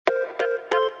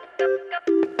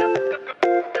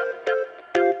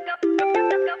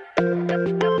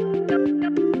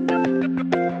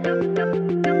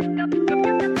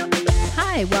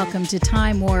Welcome to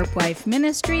Time Warp Wife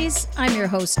Ministries. I'm your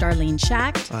host, Darlene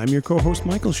Schacht. I'm your co-host,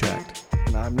 Michael Schacht.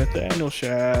 And I'm Nathaniel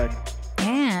Schacht.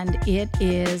 And it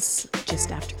is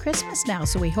just after Christmas now,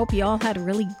 so we hope you all had a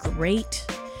really great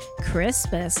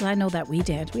Christmas. I know that we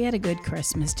did. We had a good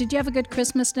Christmas. Did you have a good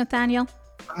Christmas, Nathaniel?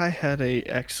 I had a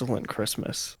excellent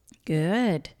Christmas.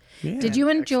 Good. Yeah. Did you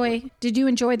enjoy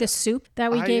the soup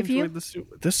that we gave you? The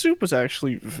soup. The soup was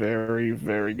actually very,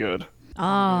 very good.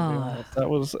 Oh, That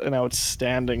was an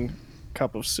outstanding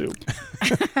cup of soup.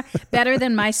 better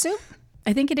than my soup?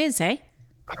 I think it is, eh?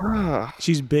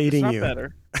 She's It's baiting not you.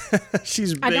 better.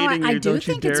 She's I know, baiting I you. do Don't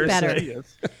you think it's dare better. say.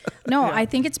 Yes. No, I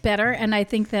think it's better, and I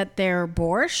think that their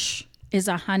borscht is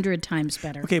 100 times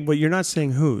better. Okay, but you're not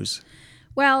saying whose.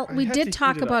 Well, we had to did heat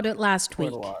talk it up about it last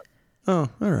Quite week. a lot. Oh,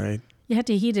 all right. You had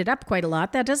to heat it up quite a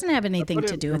lot. That doesn't have anything Put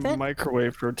to it do in with the it.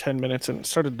 microwave for 10 minutes and it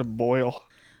started to boil.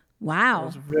 It Wow.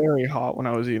 was very hot when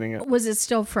I was eating it. Was it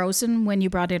still frozen when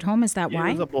you brought it home? Is that It why?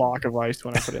 was a block of ice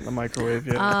when I put it in the microwave.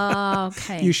 Yeah. Oh,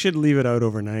 okay. You should leave it out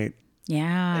overnight.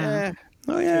 Yeah.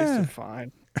 Oh, Tasted yeah.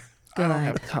 fine. Good. I don't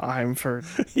have time for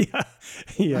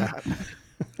Yeah.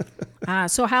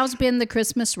 So how's been the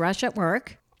Christmas rush at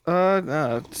work?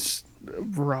 it's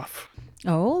rough.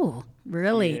 Oh,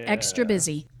 really? Yeah. Extra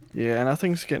busy. Yeah,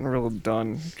 nothing's getting real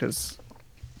done because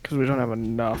we don't have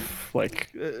enough. Like,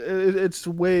 it's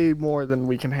way more than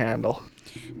we can handle.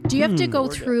 Do you have to go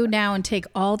through now and take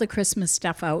all the Christmas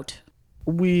stuff out?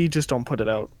 We just don't put it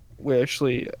out. We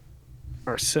actually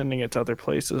are sending it to other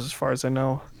places, as far as I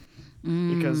know,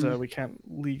 because we can't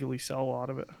legally sell a lot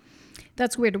of it.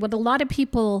 That's weird. What a lot of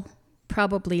people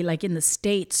probably like in the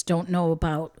States don't know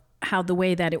about how the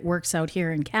way that it works out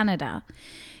here in Canada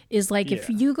is like if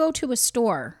Yeah. you go to a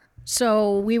store.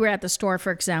 So we were at the store,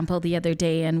 for example, the other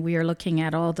day, and we were looking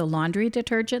at all the laundry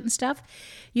detergent and stuff.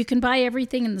 You can buy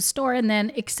everything in the store, and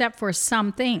then except for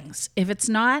some things, if it's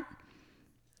not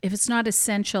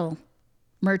essential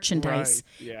merchandise,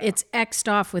 Right, yeah. it's X'd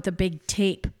off with a big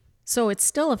tape. So it's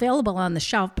still available on the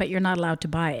shelf, but you're not allowed to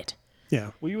buy it.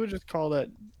 Yeah. We would just call that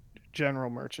general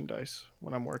merchandise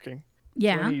when I'm working.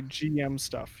 Yeah. Any GM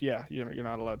stuff, yeah, you're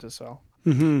not allowed to sell.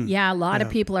 Yeah, a lot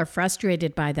of people are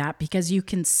frustrated by that because you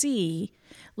can see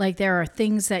like there are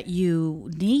things that you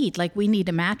need. Like we need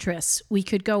a mattress. We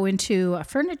could go into a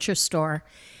furniture store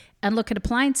and look at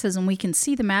appliances and we can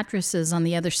see the mattresses on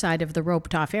the other side of the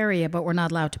roped off area, but we're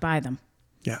not allowed to buy them.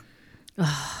 Yeah.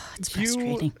 It's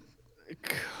frustrating.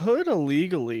 Could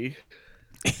illegally,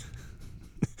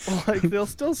 like, they'll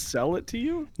still sell it to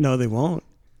you, No, they won't.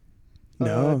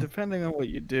 No. depending on what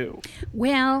you do.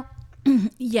 Well,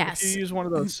 If yes. you use one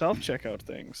of those self-checkout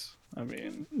things, I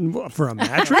mean, For a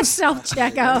mattress?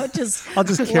 Self-checkout, just, I'll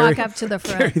just walk carry, up to the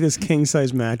carry front. this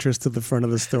king-size mattress to the front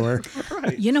of the store.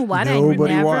 right. You know what?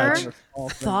 Nobody I never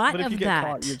watch. thought But if of you get that.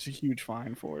 caught, it's a huge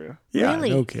fine for you. Yeah, Really?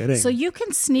 no kidding. So you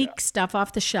can sneak stuff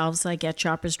off the shelves like at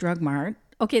Shoppers Drug Mart.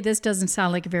 Okay, this doesn't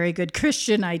sound like a very good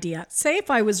Christian idea. Say if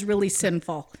I was really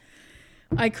sinful,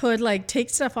 I could like take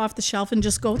stuff off the shelf and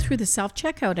just go through the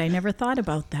self-checkout. I never thought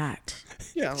about that.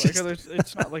 Yeah, like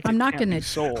it's not like I'm it not can't be gonna-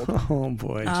 sold. Oh,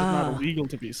 boy. It's not illegal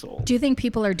to be sold. Do you think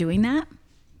people are doing that?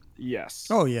 Yes.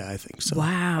 Oh, yeah, I think so.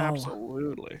 Wow.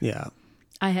 Absolutely. Yeah.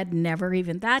 I had never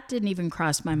even, that didn't even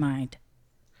cross my mind.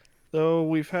 Though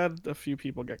we've had a few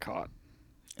people get caught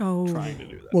Oh, trying to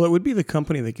do that. Well, it would be the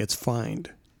company that gets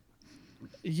fined.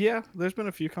 Yeah, there's been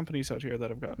a few companies out here that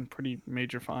have gotten pretty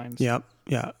major fines. Yep.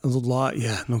 Yeah. There's a lot.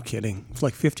 Yeah, no kidding. It's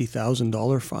like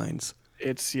 $50,000 fines.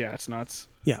 It's nuts.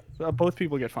 Yeah. Both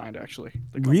people get fined actually.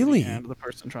 The company Really? And the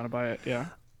person trying to buy it. Yeah.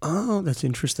 Oh, that's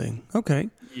interesting. Okay.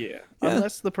 Yeah. Yeah.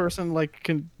 Unless the person like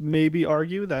can maybe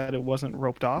argue that it wasn't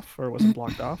roped off or it wasn't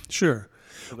blocked off, Sure.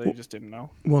 so they just didn't know.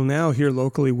 Well, now here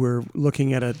locally, we're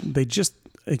looking at they just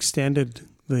extended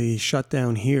the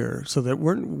shutdown here so that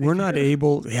we're not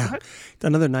able. Yeah,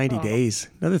 another 90 days,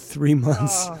 another 3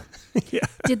 months. Yeah,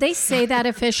 did they say that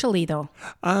officially though?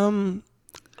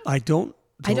 I don't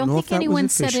I don't know think if that anyone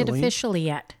was said it officially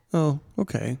yet. Oh,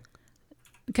 okay.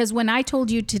 Because when I told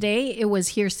you today, it was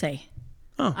hearsay.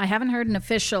 Oh. I haven't heard an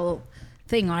official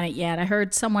thing on it yet. I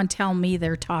heard someone tell me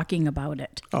they're talking about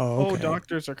it. Oh, okay. Oh,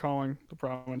 doctors are calling the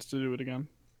province to do it again.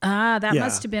 Ah, that Yeah.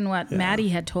 must have been what Maddie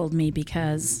had told me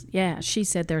because, yeah, she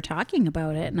said they're talking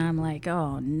about it. And I'm like,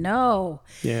 oh, no.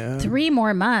 Yeah. 3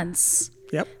 more months.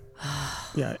 Yep.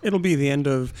 Yeah, it'll be the end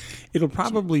of. It'll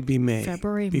probably be May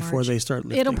February, before March. they start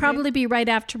lifting. It'll probably be right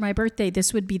after my birthday.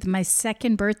 This would be my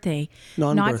second birthday,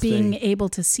 not Non-birthday. being able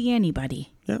to see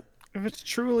anybody. Yep. If it's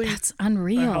truly That's a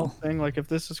unreal. health thing, like if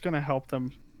this is going to help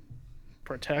them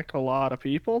protect a lot of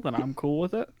people, then I'm cool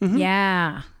with it.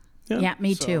 Yeah. Yeah. Yeah,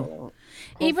 me too. So,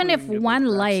 Even hopefully if we can get one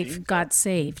those life vaccines got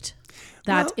saved.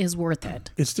 that is worth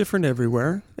it. It's different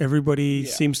everywhere. Everybody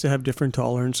seems to have different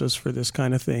tolerances for this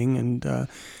kind of thing, and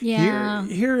Yeah.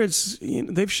 here it's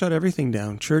they've shut everything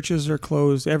down. Churches are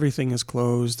closed. Everything is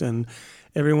closed, and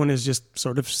everyone is just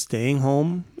sort of staying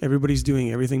home. Everybody's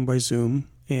doing everything by Zoom,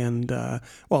 and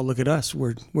well, look at us.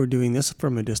 We're doing this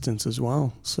from a distance as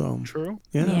well. So True.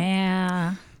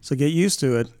 Yeah. So get used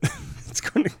to it. It's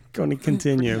going to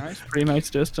continue. Pretty nice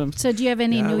distance. So do you have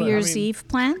any Yeah, New but I Year's mean- Eve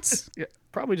plans? Yeah,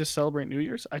 probably just celebrate New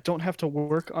Year's. I don't have to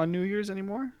work on New Year's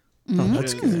anymore. Oh,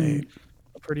 that's which is great.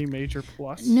 A pretty major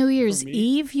plus. New for Year's me.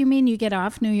 Eve? You mean you get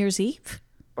off New Year's Eve?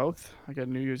 Both. I got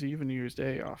New Year's Eve and New Year's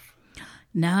Day off.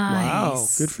 Nice. Wow,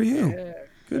 good for you. Yeah.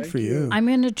 Good thank for you. I'm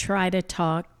going to try to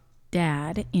talk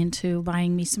Dad into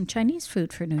buying me some Chinese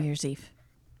food for New Year's Eve.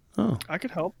 Oh, I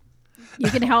could help.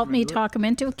 You can help me talk him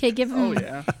into. Okay, give him Oh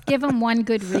yeah. give him one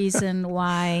good reason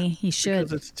why he Because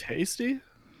should. it's tasty.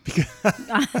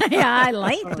 Yeah, I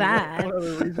like that. What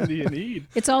other reason do you need?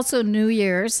 It's also New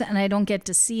Year's, and I don't get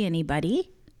to see anybody.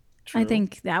 I True.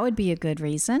 think that would be a good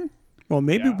reason. well,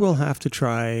 maybe Yeah. we'll have to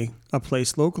try a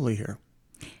place locally here.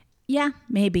 Yeah,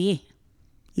 maybe.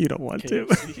 You don't want to.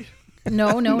 KFC.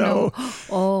 No, no, no. No.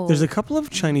 Oh, There's a couple of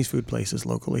Chinese food places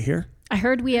locally here. I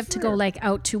heard we have to go like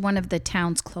out to one of the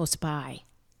towns close by.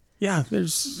 Yeah,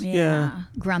 there's yeah.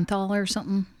 Grunthal or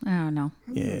something. I don't know.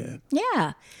 Yeah.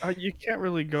 Yeah. You can't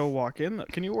really go walk in.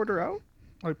 Can you order out?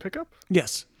 Like pickup?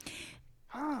 Yes.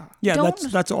 Yeah,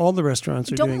 Don't- that's all the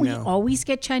restaurants are Don't doing we now. always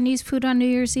get Chinese food on New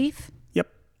Year's Eve? Yep.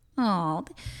 Oh,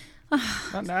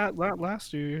 Not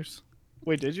last New Year's.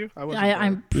 Wait, did you? I wasn't. there.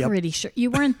 I'm Yep. pretty sure you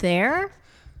weren't there.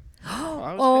 I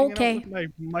was Oh, hanging out okay.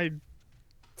 with my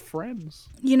friends.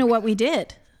 You know what we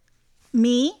did?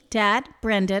 Me, Dad,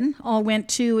 Brendan all went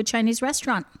to a Chinese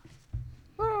restaurant.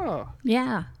 Oh,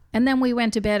 Yeah. And then we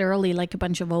went to bed early like a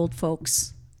bunch of old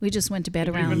folks. We just went to bed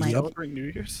you around even like celebrate New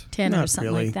Year's? 10 or Not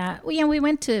something really. like that. Well, yeah, we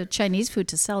went to Chinese food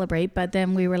to celebrate, but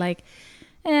then we were like,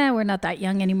 we're not that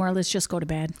young anymore. Let's just go to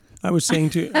bed. I was saying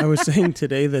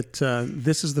today that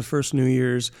this is the first New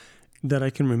Year's that I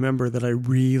can remember that I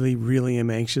really, really am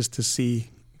anxious to see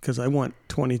because I want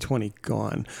 2020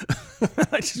 gone.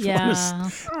 I just Yeah.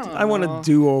 I want a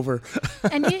do-over.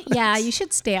 And you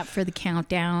should stay up for the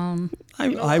countdown. I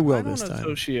will I don't this time.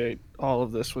 associate all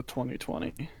of this with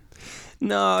 2020.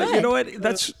 No, you Good. know what?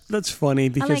 That's funny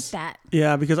because I like that.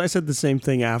 Yeah, because I said the same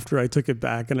thing after I took it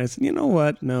back, and I said, you know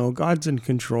what? No, God's in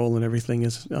control, and everything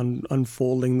is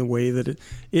unfolding the way that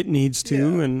it needs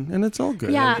to, and it's all good.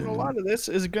 Yeah. And a lot of this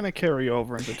is going to carry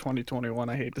over into 2021.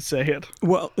 I hate to say it.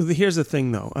 Well, here's the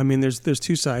thing, though. I mean, there's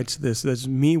two sides to this. There's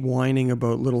me whining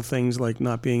about little things like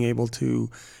not being able to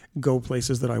go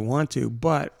places that I want to,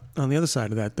 but on the other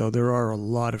side of that, though, there are a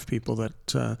lot of people that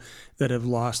have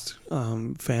lost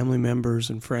family members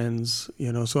and friends.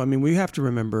 You know, so I mean, we have to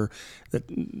remember that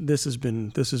this has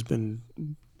been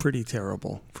pretty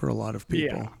terrible for a lot of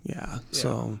people. Yeah.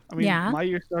 So I mean, Yeah. my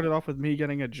year started off with me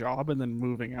getting a job and then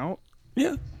moving out,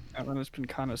 yeah, and then it's been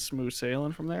kind of smooth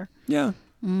sailing from there. yeah.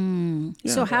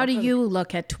 So how do you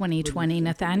look at 2020,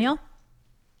 Nathaniel?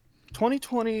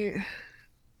 2020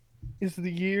 is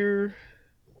the year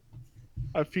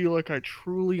I feel like I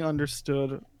truly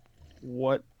understood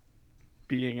what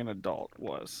being an adult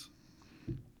was.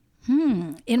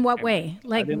 In what way? I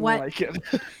Like didn't what? like it.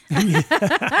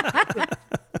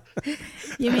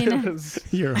 You It mean was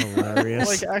You're hilarious.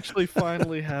 like actually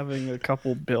finally having a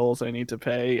couple bills I need to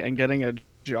pay and getting a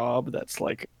job that's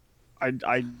like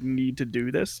I need to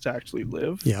do this to actually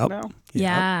live Yep. now.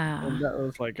 yeah. And that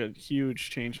was like a huge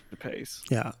change of pace.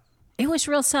 yeah. It was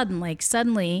real sudden. Like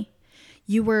suddenly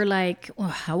you were like, well,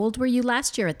 how old were you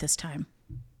last year at this time?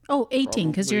 Oh, 18,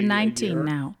 because you're Probably a 19 year.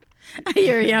 now.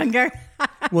 You're younger.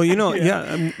 Well, you know,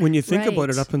 when you think about Right.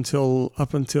 it, up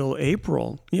until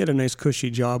April, you had a nice cushy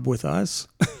job with us,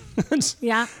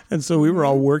 Yeah. and so we were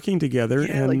all working together,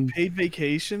 Yeah, and like paid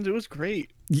vacations. It was great.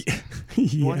 yeah,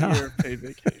 1 year of paid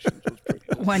vacations was pretty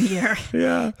cool. 1 year.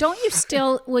 yeah. Don't you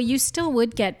still, well, you still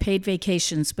would get paid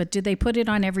vacations, but do they put it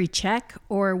on every check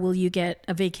or will you get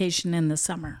a vacation in the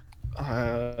summer?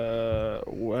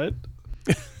 What?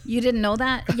 You didn't know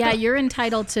that? Yeah, you're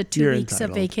entitled to 2 You're weeks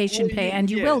of entitled. vacation Well, pay and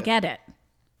you will yeah. get it.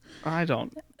 I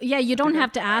don't. Yeah, you don't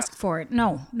have to ask for it.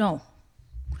 No. Are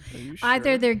you sure?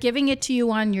 Either they're giving it to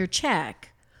you on your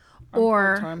check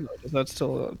or, Time, though. Does that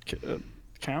still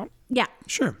count? yeah,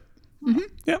 Sure. Mm-hmm.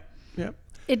 Yep. Yep.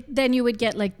 then you would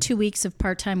get like 2 weeks of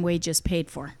part-time wages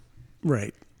paid for.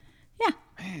 Right. Yeah.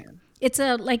 Man, It's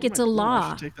a I law.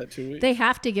 should take that 2 weeks. They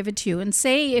have to give it to you. And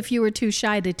say if you were too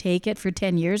shy to take it for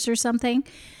 10 years or something,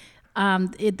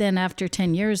 then after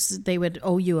 10 years, they would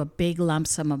owe you a big lump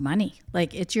sum of money.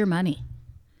 Like it's your money.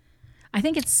 I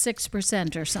think it's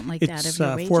 6% or something like that It's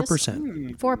of your wages.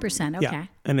 4%. 4%. Okay. Yeah,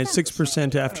 and it's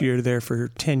 6% after you're there for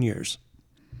 10 years.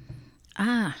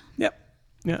 Ah. Yep.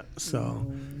 Yeah. So.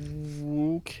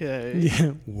 Okay.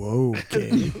 Yeah. Whoa.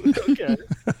 Okay. Okay.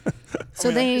 So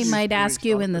I they could use might 2 ask weeks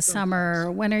you off, in the but then-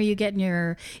 summer, when are you getting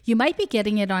your? You might be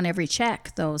getting it on every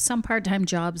check, though. Some part-time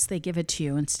jobs they give it to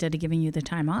you instead of giving you the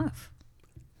time off.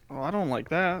 Oh, I don't like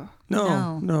that.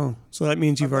 No. So that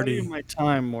means you've I value already. my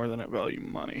time more than I value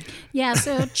money. Yeah,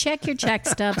 so check your check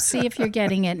stubs, see if you're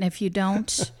getting it, and if you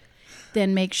don't,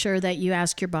 then make sure that you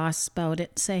ask your boss about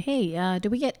it. Say, hey, do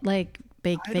we get like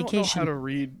I don't know vacation? how to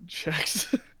read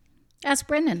checks. Ask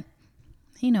Brendan.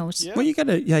 He knows. Yeah. Well, you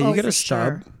gotta. Yeah, you Oh, get a for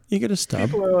stub. sure. You get a stub.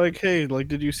 People are like, hey, like,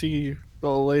 did you see the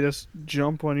latest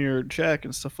jump on your check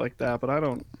and stuff like that? But I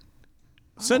don't.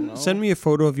 Send me a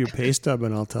photo of your pay stub,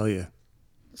 and I'll tell you.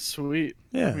 Sweet.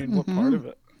 Yeah. I mean, what part of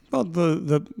it? Well,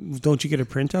 the don't you get a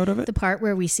printout of it? The part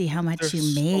where we see how much There's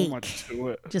you make. so much to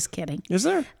it. Just kidding. Is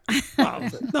there? Well,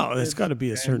 no, there's got to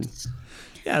be a certain.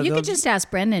 Yeah, You they'll- could just ask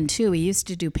Brendan too. He used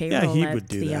to do payroll he at would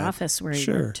do the that. office where he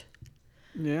Sure. worked.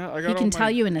 Yeah, I got He all can my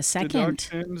tell you in a second.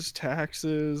 deductions,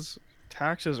 taxes.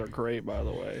 Taxes are great, by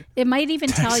the way. It might even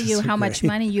tell Taxes you are how much great.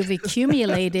 money you've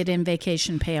accumulated in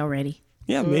vacation pay already.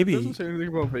 Yeah, It maybe. doesn't say anything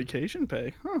about vacation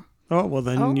pay, huh? Oh well,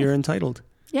 then Oh. you're entitled.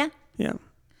 Yeah. Yeah.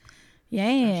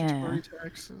 Yeah. Statutory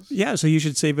taxes. Yeah, so you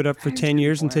should save it up for 10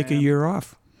 years and take a plan. year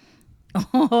off.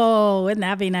 Oh, wouldn't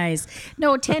that be nice?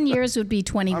 No, 10 years would be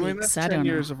 20 I mean, weeks. that's I 10 don't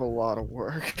years know. of a lot of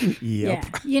work. Yep. Yeah,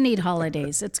 you need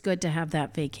holidays. It's good to have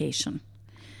that vacation.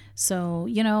 So,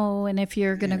 and if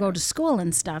you're going to go to school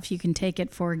and stuff, you can take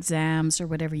it for exams or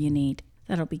whatever you need.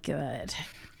 That'll be good.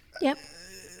 Yep.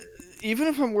 Even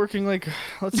if I'm working, like,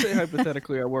 let's say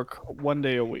hypothetically, I work 1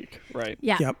 day a week, right?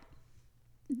 Yeah. Yep.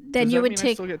 Then Does you that would mean I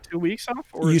take still get 2 weeks off?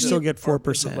 Or You is still it- get or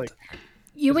is it 4%. like-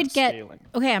 you is would it get scaling?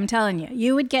 Okay, I'm telling you.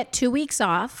 You would get 2 weeks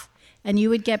off and you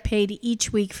would get paid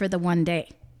each week for the 1 day.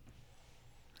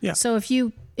 Yeah. So if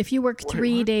you work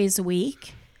 3 days a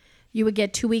week, you would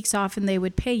get 2 weeks off and they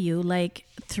would pay you like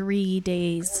 3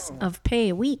 days of pay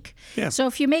a week. Yeah. So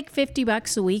if you make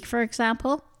 $50 a week, for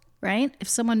example, right? If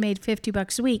someone made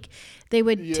 $50 a week, they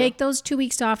would take those 2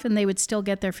 weeks off and they would still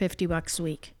get their $50 a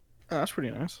week. Oh, that's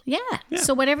pretty nice. Yeah.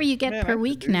 So whatever you get Man, I per could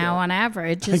week do now that. on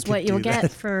average is what could you'll do get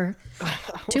that. for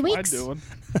 2 What weeks. am I doing?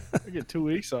 I get 2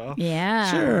 weeks off.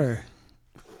 Yeah. Sure.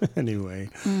 Anyway.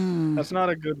 That's not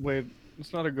a good way.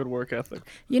 It's not a good work ethic.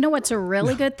 You know what's a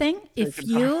really good thing? If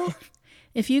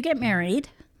you get married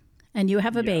and you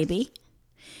have a baby,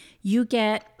 you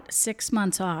get 6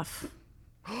 months off.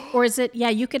 Or is it? Yeah,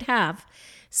 you could have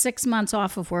 6 months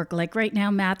off of work. Like right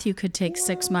now, Matthew could take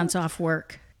 6 months off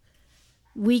work.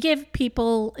 We give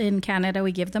people in Canada,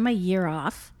 we give them a year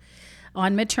off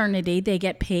on maternity. They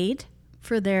get paid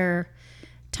for their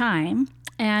time.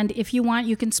 And if you want,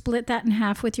 you can split that in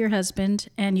half with your husband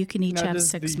and you can each Now, have does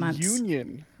 6 the months.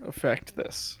 union affect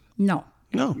this? No.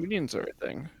 No. Unions are a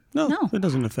thing. No, No. it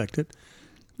doesn't affect it.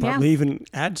 Yeah. Probably even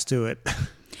adds to it.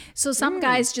 So some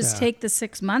guys just take the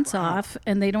 6 months off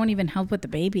and they don't even help with the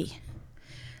baby.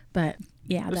 But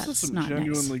yeah, This is that's some not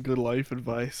genuinely good life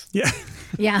advice. Yeah.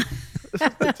 nice. Yeah.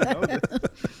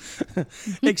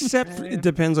 Except it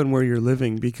depends on where you're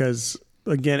living because,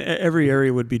 again, every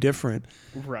area would be different.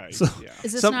 Right. Yeah.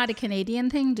 Is this Some- not a Canadian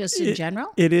thing, just in general?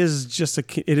 It is just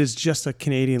a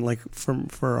Canadian, like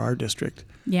for our district.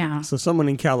 Yeah. So someone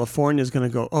in California is going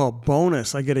to go, oh,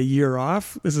 bonus, I get a year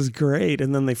off. This is great.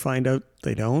 And then they find out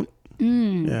they don't.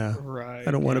 Yeah. Right.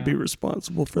 I don't want to be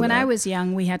responsible for When that. I was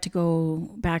young, we had to go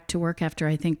back to work after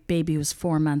I think baby was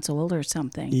 4 months old or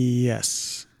something.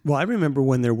 Yes. Well, I remember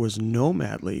when there was no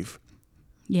mat leave.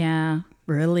 Yeah.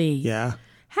 Really? Yeah.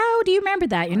 How do you remember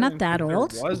that? You're not that There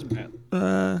old. was, man.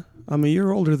 I'm a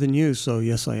year older than you, so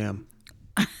yes, I am.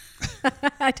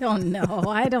 I don't know.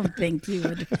 I don't think you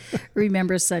would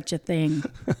remember such a thing.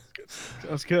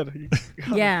 That's good.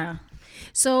 Yeah.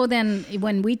 So then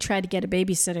when we tried to get a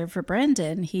babysitter for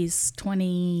Brendan, he's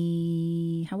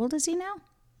 20. How old is he now?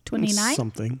 29?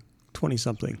 Something.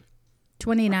 20-something.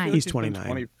 29. He's been 29.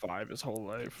 25 his whole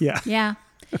life. Yeah. Yeah.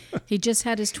 He just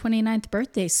had his 29th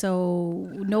birthday. So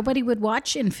nobody would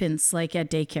watch infants like at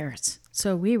daycares.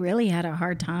 So we really had a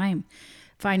hard time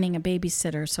finding a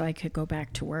babysitter so I could go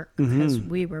back to work because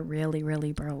we were really,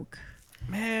 really broke.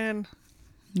 Man,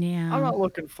 Yeah. I'm not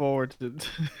looking forward to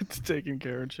taking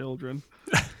care of children.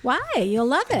 Why? You'll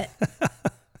love it.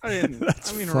 I mean,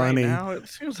 funny. right now it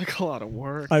seems like a lot of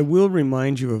work. I will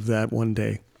remind you of that one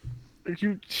day.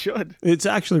 You should. It's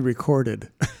actually recorded,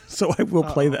 so I will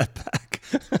play that back.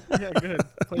 Yeah, good.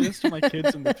 Play this to my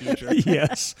kids in the future.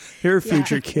 Yes, here are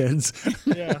future kids.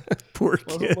 Yeah. Poor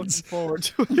Wasn't looking kids. forward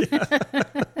to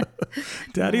it.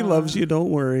 Daddy loves you. Don't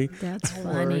worry. That's Don't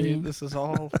worry, funny. this is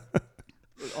all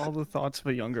the thoughts of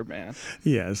a younger man.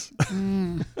 Yes.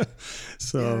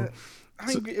 So I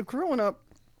mean, growing up,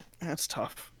 that's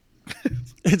tough.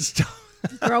 it's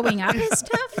Growing up is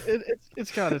tough,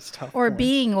 It's got its tough. or points.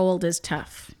 being old is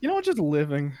tough. You know, just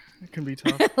living it can be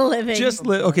tough. Living.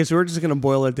 okay. So we're just gonna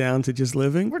boil it down to just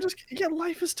living.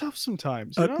 Life is tough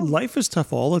sometimes. You know? Life is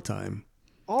tough all the time.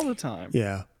 All the time.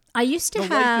 Yeah. I used to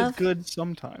But life have. is good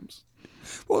sometimes.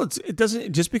 Well, it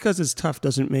doesn't just because it's tough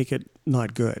doesn't make it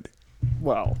not good.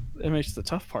 Well, it makes the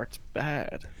tough parts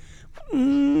bad.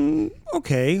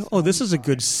 Okay. Oh, this is a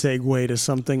good segue to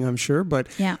something, I'm sure. But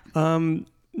Yeah.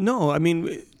 no, I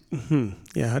mean,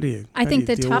 yeah. How do you? I think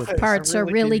the deal tough with it? parts I are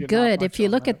really really gave you not good if much you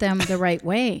on look that. at them the right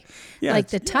way. Yeah, Like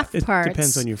the it's- tough it parts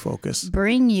depends on your focus.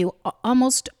 bring you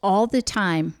almost all the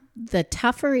time. The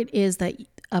tougher it is that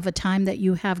of a time that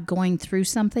you have going through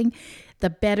something, the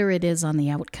better it is on the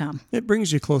outcome. It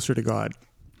brings you closer to God.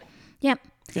 Yep.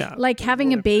 Yeah. Like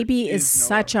having a baby is is no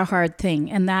such a hard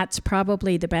thing. And that's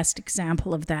probably the best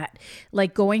example of that.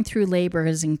 Like going through labor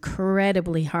is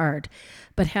incredibly hard,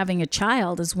 but having a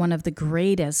child is one of the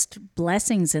greatest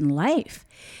blessings in life.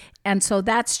 And so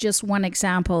that's just one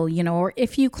example, or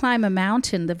if you climb a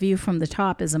mountain, the view from the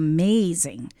top is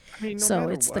amazing. I mean, no So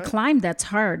matter it's the what. climb that's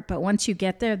hard, but once you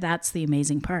get there, that's the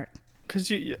amazing part.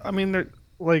 Because I mean, they're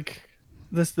like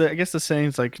this. I guess the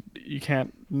saying's like you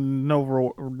can't no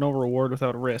reward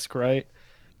without risk, right?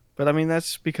 But I mean,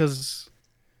 that's because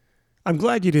I'm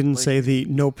glad you didn't say the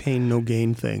no pain, no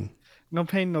gain thing. no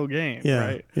pain, no gain, Yeah.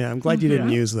 right? Yeah. I'm glad you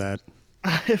didn't use that.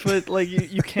 But like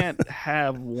you can't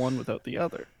have one without the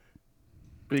other.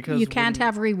 Because You can't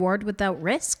have reward without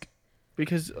risk.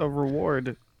 because a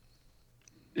reward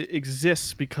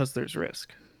exists because there's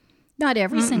risk. Not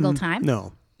every single time.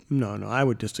 No. I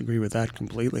would disagree with that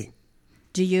completely.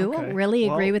 Do you Okay. really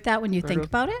agree Well, with that when you think goes-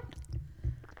 about it?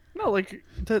 No, like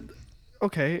that.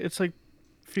 Okay, it's like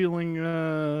feeling.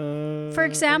 For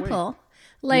example,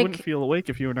 you like, wouldn't feel awake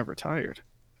if you were never tired.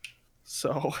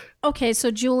 So okay,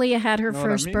 so Julia had her Know what I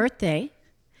first mean? birthday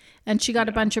and she got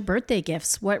a bunch of birthday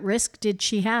gifts. What risk did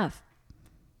she have?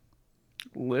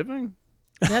 living.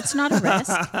 That's not a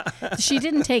risk. She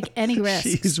didn't take any risks.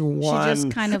 She's She one.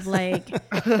 just kind of like,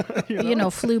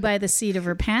 flew by the seat of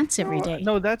her pants every day.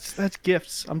 No, that's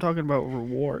gifts. I'm talking about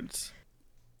rewards.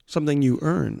 Something you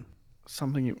earn.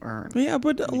 Something you earn. Yeah,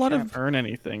 but a lot Can't of earn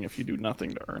anything if you do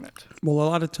nothing to earn it. a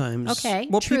lot of times. Okay,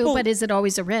 Well, true, people, but is it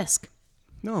always a risk?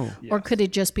 no. Or could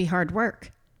it just be hard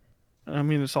work? I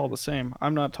mean, it's all the same.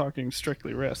 I'm not talking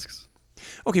strictly risks.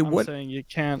 Okay, I'm what? saying you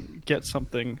can't get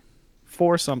something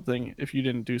for something if you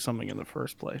didn't do something in the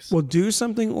first place. Well, do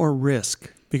something or risk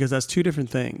because that's two different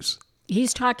things.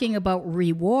 He's talking about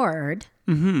reward.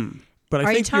 But I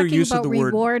Are you think your talking use of about the word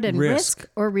reward and risk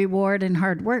or reward and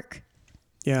hard work?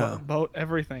 Yeah, About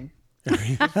everything.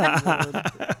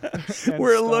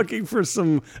 we're looking for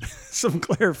some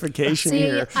clarification See,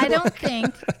 here. I don't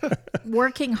think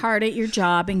working hard at your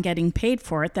job and getting paid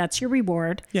for it, that's your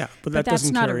reward. Yeah, but But that that's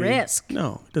doesn't not a carry, risk.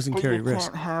 No, it doesn't carry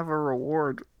risk. have a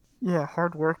reward. Yeah,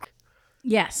 hard work.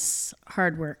 Yes,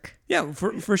 hard work. Yeah,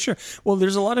 for sure. Well,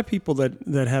 there's a lot of people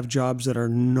that have jobs that are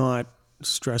not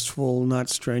stressful, not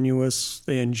strenuous.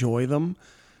 They enjoy them,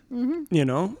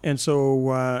 and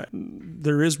so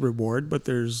there is reward, but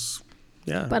there's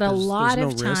But a lot no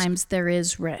of risk. times there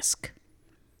is risk.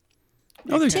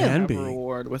 Oh, there Can't can have be. a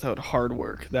reward without hard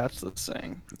work. That's the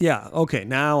saying. Yeah. Okay.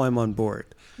 Now I'm on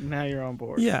board. Now you're on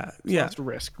board. Yeah. So Yeah. it's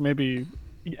risk, maybe,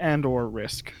 or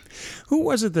risk. Who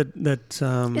was it that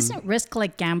Isn't risk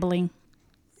like gambling?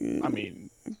 I mean,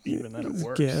 even then it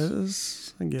works.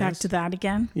 Guess. I guess. Back to that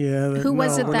again? Yeah. Who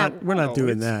was it we're that- Not, we're not Oh,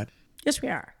 doing it's- that. Yes, we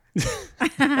are.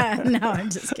 No, I'm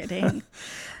just kidding.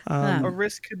 A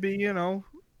risk could be,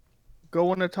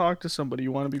 going to talk to somebody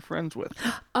you want to be friends with.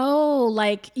 Oh,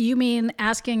 like you mean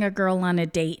asking a girl on a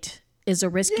date is a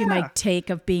risk you Yeah. might take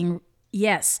of being.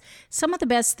 Yes. Some of the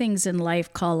best things in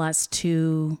life call us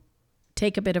to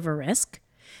take a bit of a risk,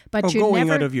 but you're Going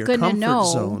never out of your going to comfort know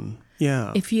zone.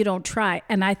 Yeah. if you don't try.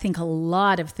 And I think a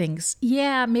lot of things,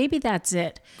 maybe that's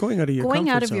it. Going out of your Going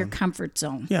comfort out of zone. your comfort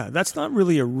zone. Yeah, that's not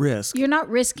really a risk, You're not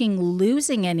risking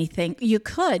losing anything. You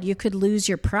could lose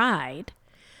your pride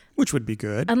which would be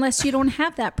good. unless you don't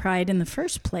have that pride in the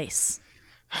first place.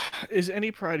 Is any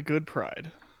pride good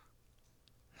pride?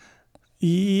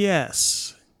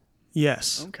 Yes.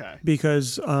 Yes. Okay.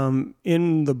 Because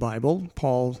in the Bible,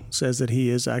 Paul says that he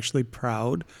is actually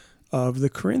proud of the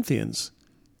Corinthians.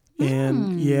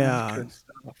 And yeah, Good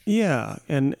stuff. yeah,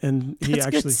 and he That's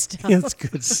good actually stuff. it's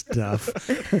good stuff.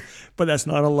 But that's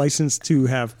not a license to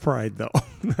have pride, though.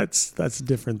 That's a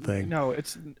different thing. No,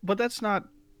 but that's not.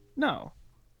 No,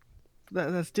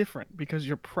 that's different because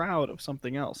you're proud of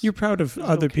something else. You're proud of It's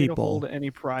other okay to people. hold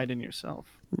any pride in yourself.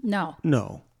 No.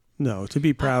 No. To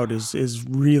be proud is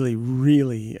really,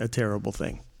 really a terrible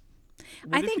thing.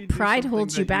 What I if you think do pride something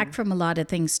holds you that back from a lot of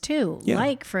things too. Yeah.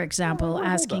 Like, for example, hold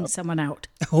asking up. someone out.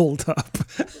 Hold up.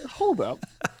 Hold up.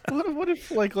 What if,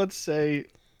 like, let's say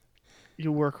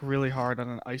you work really hard on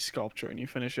an ice sculpture and you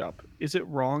finish up? Is it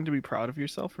wrong to be proud of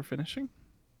yourself for finishing?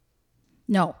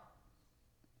 No.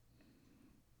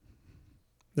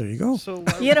 There you go. So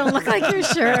why You don't look like you're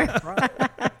sure.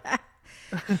 pride?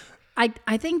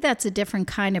 I think that's a different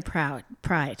kind of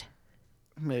pride.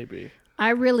 Maybe. I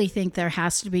really think there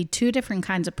has to be two different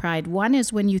kinds of pride. One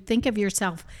is when you think of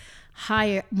yourself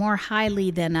more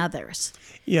highly than others.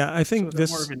 Yeah, I think So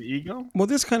this. more of an ego. Well,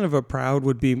 this kind of a proud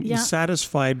would be Yeah.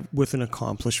 satisfied with an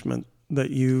accomplishment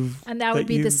that you've And that would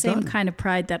be the you've same done kind of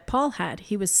pride that Paul had.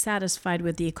 He was satisfied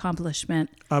with the accomplishment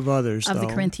of others of the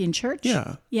though. Corinthian church.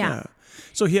 Yeah, Yeah.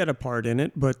 So he had a part in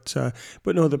it, but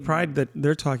no, the pride that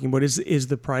they're talking about is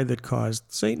the pride that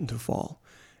caused Satan to fall,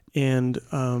 and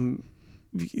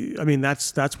I mean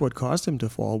that's what caused him to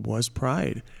fall was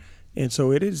pride, and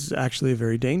so it is actually a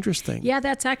very dangerous thing. Yeah,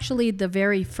 that's actually the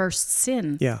very first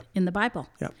sin Yeah. in the Bible.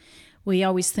 Yeah. We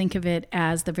always think of it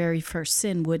as the very first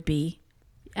sin would be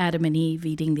Adam and Eve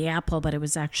eating the apple, but it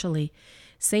was actually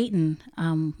Satan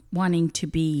wanting to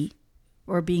be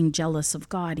or being jealous of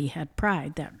God. He had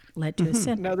pride that led to a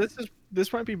sin. Now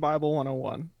this might be Bible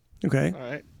 101. Okay. All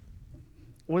right.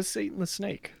 Was Satan the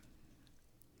snake?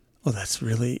 Oh, that's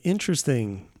really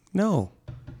interesting. No.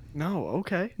 No.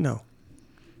 Okay. No.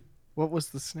 What was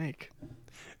the snake?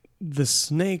 The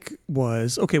snake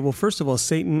was okay. Well, first of all,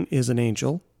 Satan is an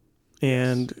angel,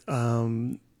 and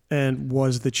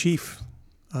was the chief,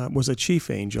 was a chief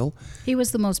angel. He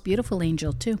was the most beautiful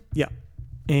angel too. Yeah,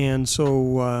 and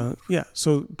so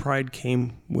so pride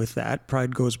came with that.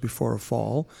 Pride goes before a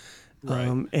fall,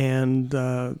 Right. And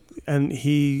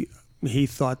he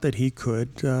thought that he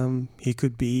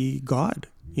could be God.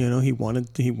 You know, he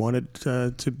wanted to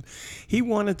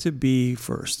be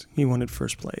first. He wanted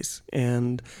first place,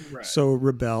 and Right. so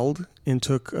rebelled and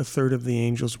took a third of the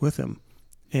angels with him,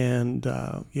 and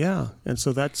and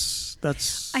so that's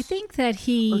I think that A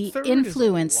he third is a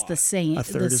influenced lot. the snake. A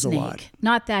third the is a snake. lot.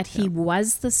 Not that he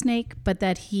was the snake, but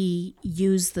that he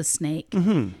used the snake.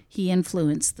 He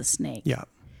influenced the snake. yeah.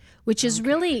 Which is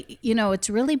really, it's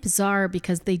really bizarre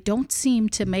because they don't seem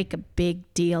to make a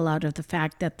big deal out of the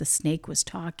fact that the snake was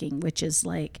talking, which is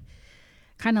like,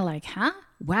 kind of like, huh?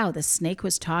 Wow, the snake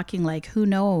was talking. Like, who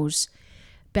knows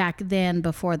back then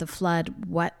before the flood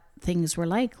what things were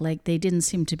like? Like, they didn't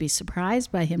seem to be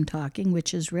surprised by him talking,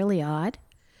 which is really odd.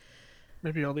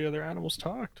 Maybe all the other animals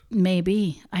talked.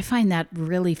 Maybe. I find that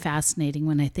really fascinating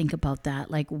when I think about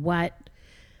that. Like, what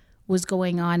was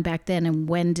going on back then and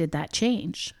when did that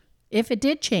change? If it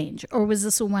did change, or was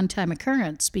this a one-time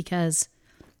occurrence? Because,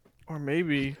 Or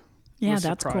maybe yeah, the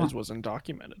that's surprise cool. wasn't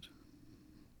documented.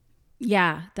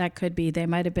 Yeah, that could be. They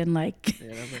might have been like, You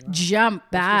never know. jump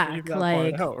leave back. that part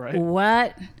Like, out, right?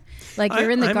 what? Like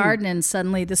you're in the I'm- garden and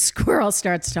suddenly the squirrel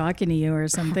starts talking to you or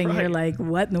something. You're Right. like,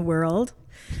 what in the world?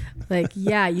 Like,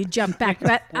 yeah, you jump back.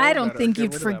 But I don't better. think Get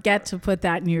you'd rid of that forget part. to put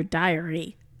that in your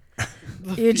diary. The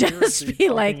You fear of just the be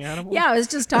like, talking animals? yeah, I was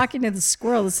just talking to the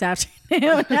squirrel this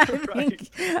afternoon.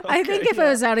 I think if it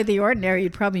was out of the ordinary,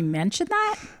 you'd probably mention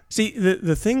that. See,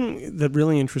 the thing that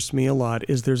really interests me a lot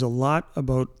is there's a lot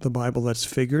about the Bible that's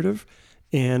figurative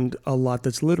and a lot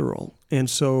that's literal. And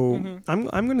so I'm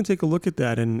going to take a look at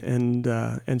that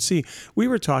and see. We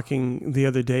were talking the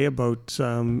other day about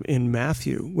in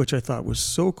Matthew, which I thought was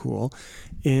so cool.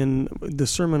 In the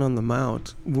Sermon on the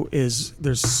Mount, there's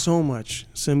so much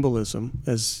symbolism,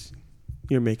 as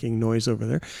you're making noise over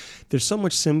there. There's so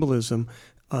much symbolism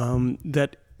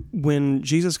that when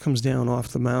Jesus comes down off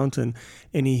the mountain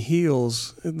and he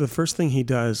heals, the first thing he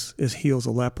does is heals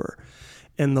a leper.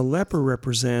 And the leper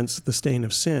represents the stain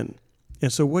of sin.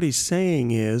 And so what he's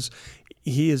saying is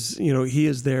he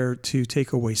is there to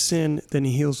take away sin. Then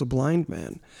he heals a blind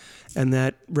man. And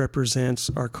that represents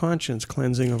our conscience,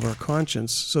 cleansing of our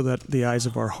conscience, so that the eyes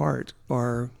of our heart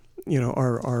are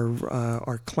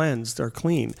cleansed, are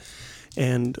clean.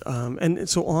 And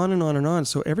so on and on and on.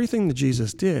 So everything that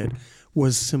Jesus did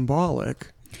was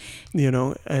symbolic,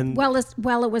 and Well,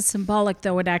 it was symbolic,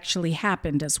 though it actually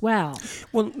happened as well.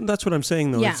 well, that's what I'm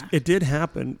saying, though. Yeah. It did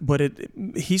happen, but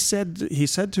he said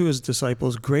to his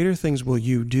disciples, "Greater things will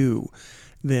you do,"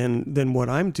 than what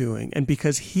I'm doing. And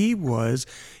because he was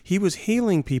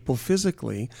healing people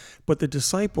physically, but the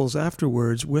disciples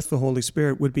afterwards with the Holy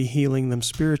Spirit would be healing them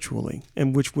spiritually,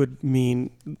 and which would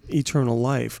mean eternal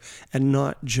life, and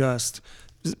not just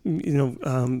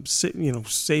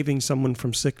saving someone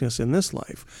from sickness in this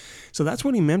life. So that's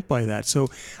what he meant by that. So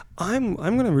I'm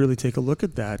going to really take a look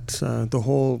at that, the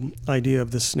whole idea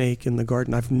of the snake in the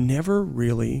garden. I've never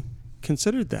really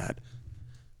considered that.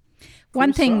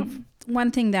 One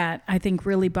thing that I think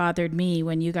really bothered me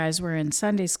when you guys were in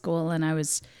Sunday school and I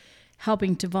was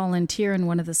helping to volunteer in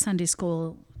one of the Sunday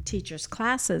school teachers'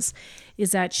 classes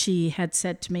is that she had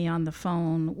said to me on the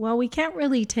phone, well, we can't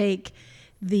really take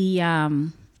the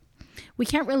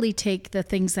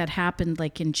things that happened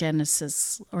like in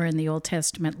Genesis or in the Old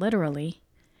Testament literally.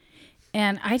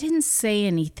 And I didn't say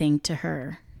anything to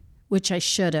her, which I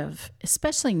should have,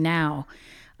 especially now.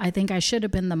 I think I should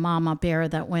have been the mama bear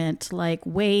that went like,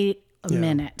 wait a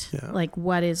minute, like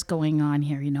what is going on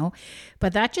here,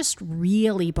 But that just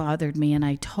really bothered me, and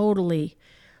I totally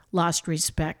lost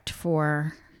respect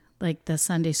for like the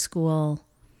Sunday school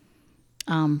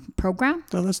program.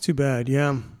 Oh, that's too bad.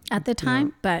 Yeah. At the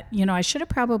time, but I should have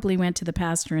probably went to the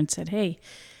pastor and said, "Hey,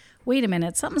 wait a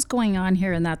minute, something's going on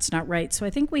here, and that's not right." So I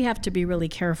think we have to be really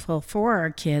careful for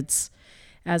our kids,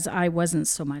 as I wasn't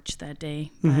so much that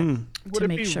day. Would it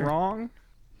be wrong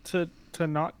to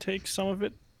not take some of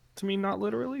it to mean not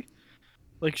literally?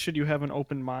 Like, should you have an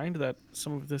open mind that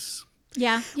some of this?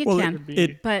 Yeah, you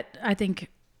can. But I think.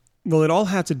 Well, it all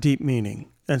has a deep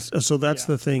meaning. And so that's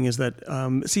the thing is that,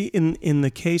 see, in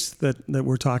the case that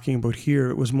we're talking about here,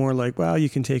 it was more like, well, you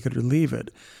can take it or leave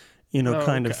it,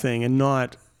 kind of thing, and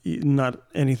not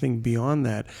anything beyond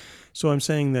that. So I'm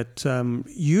saying that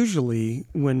usually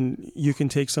when you can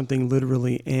take something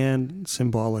literally and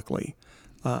symbolically,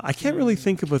 I can't really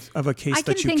think of a case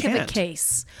that you can't. I can think of a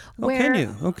case where... Oh, can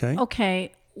you? Okay.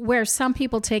 Okay. Where some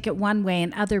people take it one way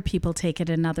and other people take it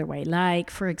another way. Like,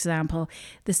 for example,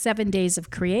 the 7 days of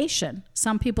creation.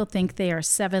 Some people think they are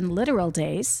 7 literal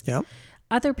days. Yep.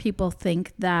 Other people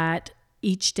think that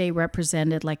each day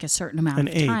represented like a certain amount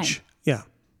of time. An age. Yeah.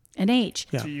 An age.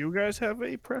 Yeah. Do you guys have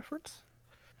a preference?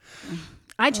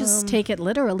 I just take it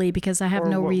literally because I have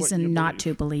no reason not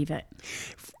to believe it.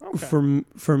 Okay.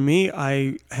 For me,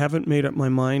 I haven't made up my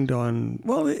mind on,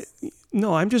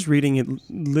 no, I'm just reading it.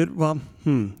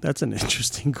 That's an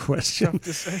interesting question. Tough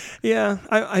to say. Yeah,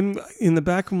 I'm in the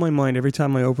back of my mind. Every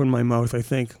time I open my mouth, I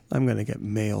think I'm going to get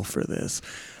mail for this.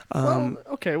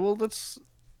 Okay. Well,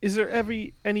 is there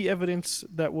any evidence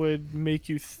that would make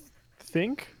you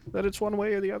think that it's one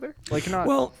way or the other? Like, not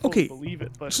believe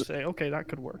it, but say, okay, that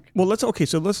could work. Well, let's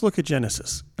look at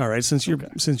Genesis. All right, since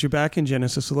you're back in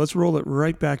Genesis, so let's roll it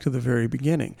right back to the very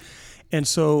beginning. And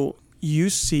so you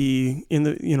see in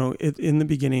the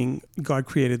beginning, God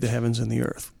created the heavens and the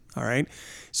earth. All right.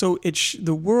 So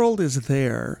the world is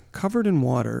there covered in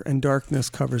water, and darkness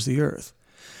covers the earth.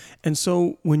 And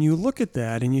so when you look at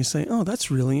that and you say, oh, that's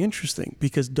really interesting,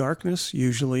 because darkness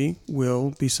usually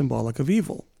will be symbolic of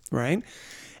evil, right?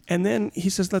 And then he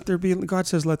says, God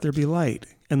says, let there be light.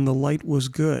 And the light was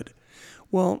good.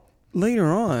 Well, later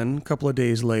on, a couple of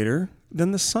days later,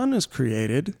 then the sun is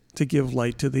created to give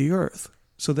light to the earth.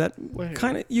 So that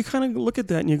you kind of look at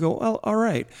that and you go, well, all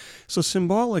right. So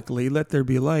symbolically, let there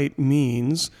be light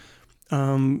means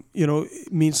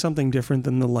something different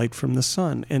than the light from the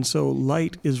sun. And so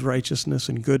light is righteousness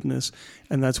and goodness.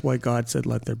 And that's why God said,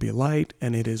 let there be light,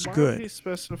 and it is good. Why did he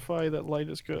specify that light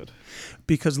is good?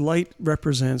 Because light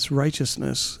represents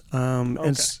righteousness.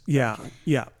 And yeah.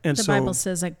 And the Bible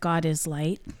says that God is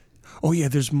light. Oh yeah,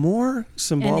 there's more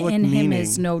symbolic and in meaning. him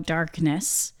is no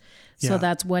darkness. So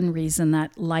that's one reason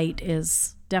that light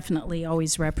is definitely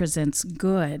always represents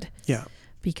good. Yeah.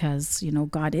 Because,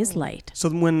 God is light. So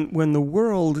when the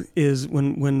world is,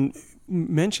 when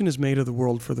mention is made of the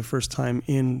world for the first time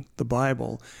in the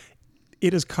Bible,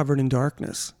 it is covered in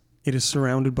darkness. It is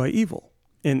surrounded by evil.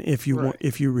 And if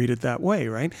you read it that way,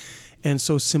 right? And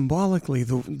so symbolically,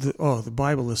 the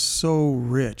Bible is so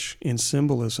rich in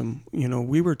symbolism.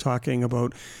 We were talking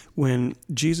about when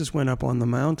Jesus went up on the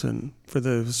mountain for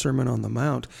the Sermon on the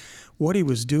Mount, what he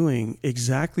was doing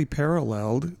exactly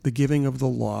paralleled the giving of the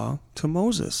law to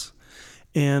Moses.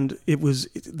 And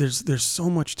there's so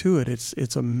much to it.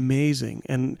 It's amazing.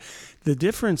 And the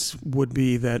difference would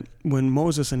be that when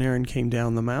Moses and Aaron came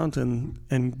down the mountain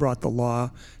and brought the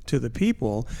law to the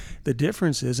people, the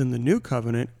difference is in the new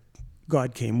covenant,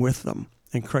 God came with them,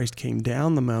 and Christ came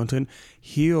down the mountain,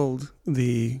 healed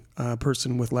the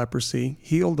person with leprosy,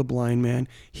 healed a blind man,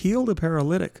 healed a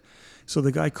paralytic. So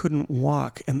the guy couldn't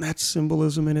walk, and that's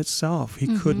symbolism in itself.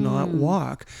 He could not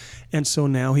walk. And so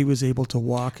now he was able to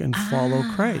walk and follow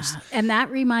Christ. And that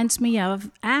reminds me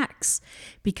of Acts,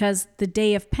 because the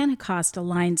day of Pentecost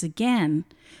aligns again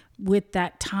with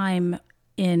that time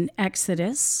in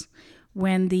Exodus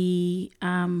when the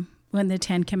 10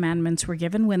 Commandments were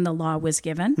given, when the law was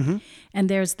given. And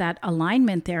there's that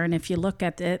alignment there. And if you look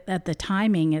at the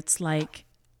timing, it's like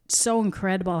so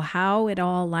incredible how it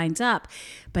all lines up.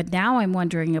 But now I'm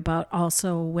wondering about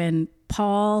also when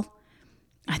Paul,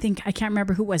 I can't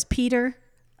remember who it was, Peter,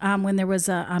 when there was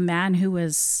a man who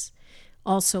was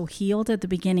also healed at the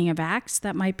beginning of Acts,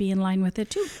 that might be in line with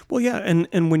it too. Well, yeah,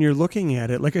 and when you're looking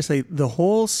at it, like I say, the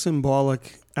whole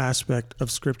symbolic aspect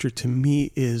of Scripture to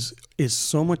me is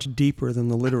so much deeper than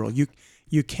the literal.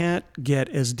 You can't get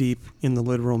as deep in the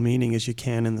literal meaning as you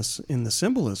can in the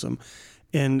symbolism.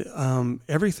 And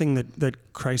everything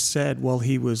that Christ said while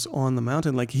he was on the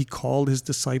mountain, like he called his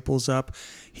disciples up,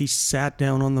 he sat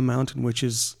down on the mountain, which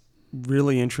is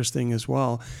really interesting as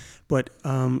well. But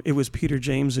it was Peter,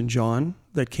 James, and John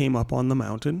that came up on the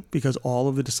mountain because all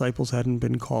of the disciples hadn't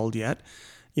been called yet,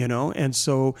 And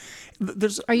so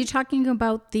there's. Are you talking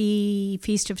about the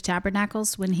Feast of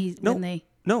Tabernacles when they?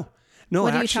 No.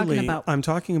 What are actually, you talking about? I'm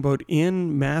talking about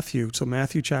in Matthew. So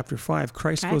Matthew chapter 5,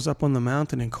 Christ goes up on the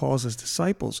mountain and calls his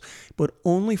disciples, but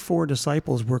only 4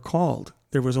 disciples were called.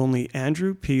 There was only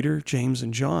Andrew, Peter, James,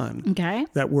 and John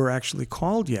that were actually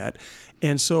called yet.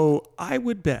 And so I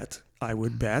would bet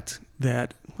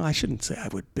that, I shouldn't say I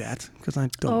would bet because I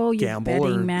don't gamble. Oh, you're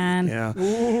betting, man. Yeah.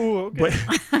 Ooh, okay.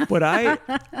 But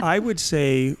I would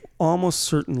say almost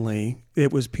certainly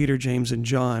it was Peter, James, and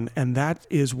John. And that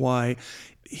is why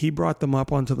he brought them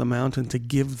up onto the mountain to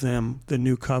give them the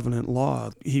new covenant law.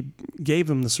 He gave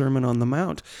them the Sermon on the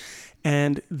Mount.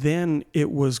 And then it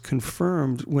was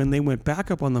confirmed when they went back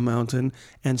up on the mountain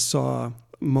and saw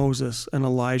Moses and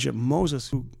Elijah. Moses,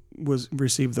 who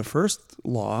received the first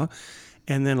law,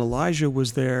 and then Elijah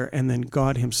was there, and then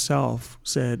God himself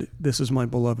said, "This is my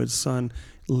beloved son,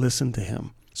 listen to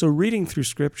him." So reading through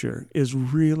Scripture is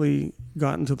really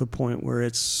gotten to the point where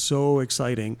it's so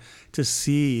exciting to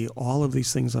see all of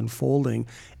these things unfolding,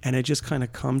 and it just kind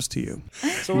of comes to you.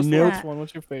 So what's the next one?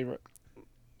 What's your favorite?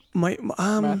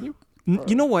 Matthew?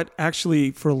 You know what?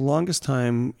 Actually, for the longest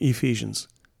time, Ephesians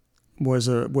was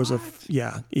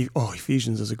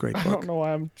Ephesians is a great book. I don't know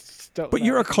why I'm still. But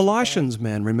you're a Colossians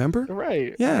man, remember?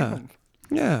 Right. Yeah.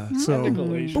 Yeah. So,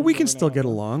 but we can still get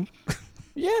along.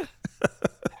 Yeah.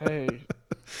 Hey,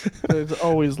 there's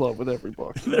always love with every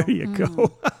book. There you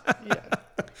go. Yeah.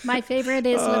 My favorite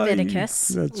is Leviticus.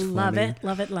 That's love funny. it,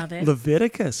 love it, love it.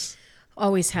 Leviticus.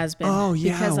 Always has been. Oh,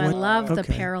 yeah. Because I love the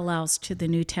Okay. parallels to the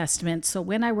New Testament. So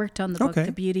when I worked on the book, Okay.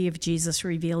 The Beauty of Jesus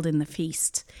Revealed in the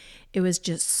Feast, it was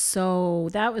just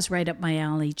that was right up my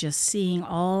alley, just seeing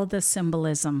all the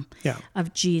symbolism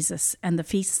of Jesus and the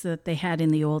feasts that they had in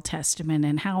the Old Testament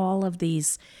and how all of the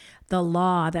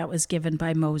law that was given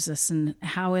by Moses and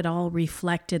how it all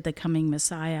reflected the coming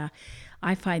Messiah.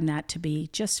 I find that to be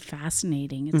just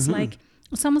fascinating. It's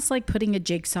it's almost like putting a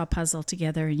jigsaw puzzle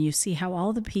together and you see how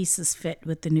all the pieces fit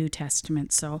with the New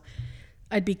Testament. So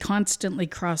I'd be constantly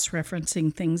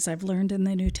cross-referencing things I've learned in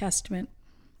the New Testament,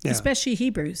 especially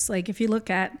Hebrews. Like if you look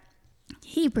at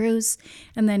Hebrews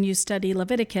and then you study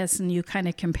Leviticus and you kind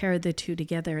of compare the two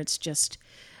together, it's just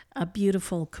a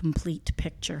beautiful, complete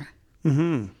picture.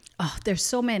 Mm-hmm. Oh, there's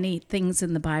so many things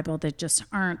in the Bible that just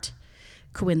aren't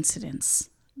coincidence.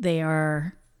 They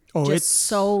are it's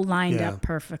so lined up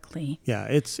perfectly. Yeah,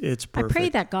 it's perfect. I pray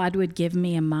that God would give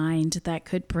me a mind that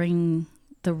could bring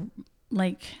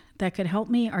that could help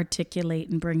me articulate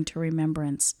and bring to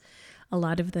remembrance a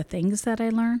lot of the things that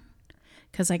I learn,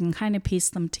 because I can kind of piece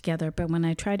them together. But when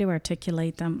I try to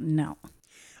articulate them, no.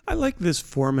 I like this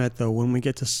format though. When we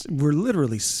get we're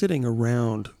literally sitting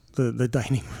around the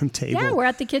dining room table. Yeah, we're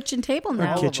at the kitchen table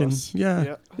now. Kitchen.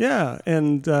 Yeah.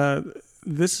 And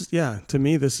to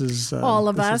me, this is all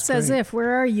of us, as if.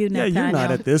 Where are you, Nathaniel? Yeah, you're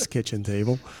not at this kitchen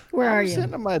table. Where are you? I'm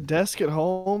sitting at my desk at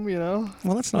home, Well,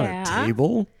 that's not a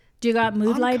table. Do you got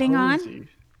mood lighting on?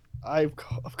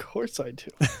 Of course I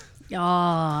do.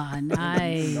 Oh,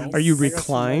 nice. Are you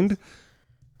reclined?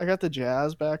 I got the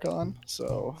jazz back on,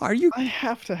 so are you? I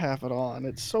have to have it on.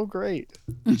 It's so great.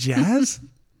 Jazz?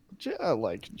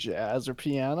 Like jazz or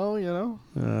piano,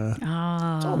 It's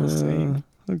all the same.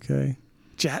 Okay.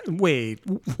 Wait,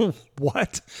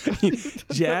 what?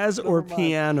 Jazz or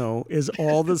piano is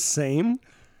all the same?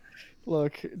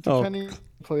 Look, depending on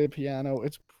play a piano,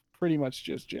 it's pretty much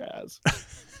just jazz.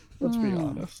 Let's be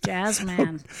honest. Jazz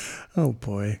man. Oh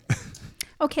boy.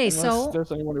 Okay, Unless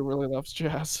there's anyone who really loves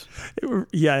jazz.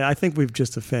 Yeah, I think we've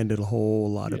just offended a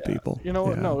whole lot of people. You know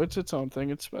what? Yeah. No, it's its own thing.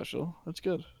 It's special. It's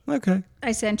good. Okay.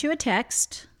 I sent you a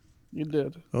text. You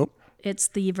did. Oh. It's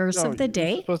the verse of the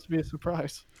day. It's supposed to be a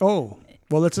surprise. Oh,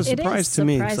 well, it's a surprise to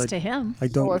me. Surprise to him. I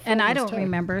don't, and I don't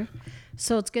remember,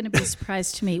 so it's going to be a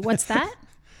surprise to me. What's that?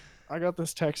 I got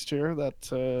this text here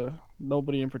that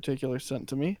nobody in particular sent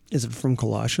to me. Is it from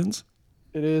Colossians?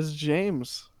 It is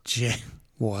James.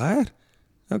 What?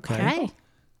 Okay.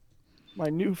 My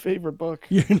new favorite book.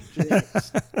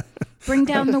 Bring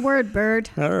down the word,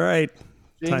 Bird. All right.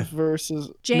 James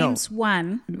verses. James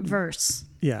 1 verse.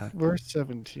 Yeah. Verse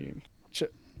 17.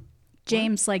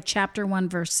 James, like chapter 1,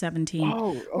 verse 17.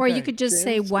 Oh, okay. Or you could just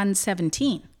say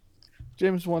 1:17.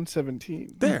 James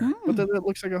 1:17. There. Mm-hmm. But then it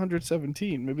looks like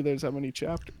 117. Maybe there's that many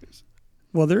chapters.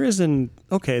 Well, there is in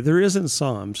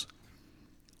Psalms.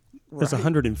 There's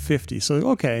 150. So,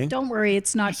 okay. Don't worry,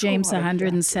 it's not James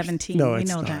 117. No, we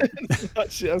know that.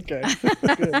 Okay.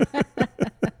 Good.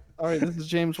 All right, this is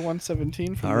James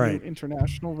 1:17 from the New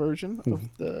International Version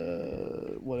of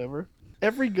the whatever.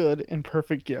 Every good and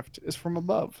perfect gift is from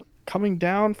above, coming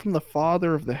down from the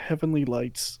Father of the heavenly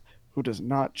lights, who does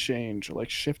not change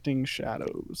like shifting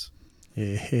shadows.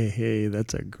 Hey,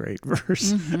 that's a great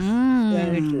verse. Mm-hmm.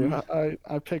 Thank you.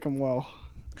 I pick them well.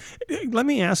 Let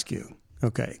me ask you,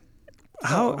 okay,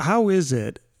 how is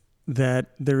it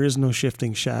that there is no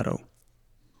shifting shadow?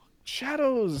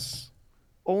 Shadows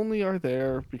only are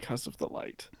there because of the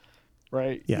light.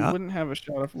 Right? Yeah. You wouldn't have a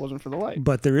shadow if it wasn't for the light.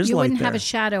 But there is light there. You wouldn't have a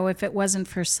shadow if it wasn't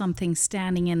for something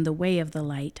standing in the way of the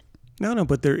light. No,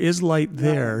 but there is light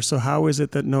there. So how is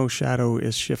it that no shadow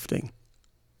is shifting?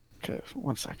 Okay,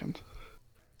 1 second.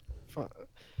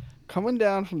 Coming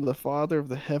down from the Father of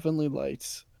the heavenly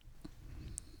lights,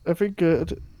 every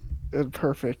good and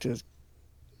perfect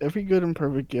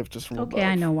gift is from above. Okay,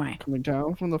 I know why. Coming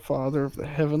down from the Father of the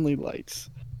heavenly lights,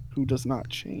 who does not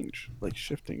change like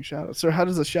shifting shadows. So how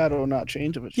does a shadow not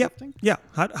change if it's shifting? Yeah.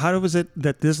 How is it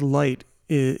that this light,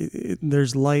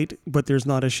 there's light, but there's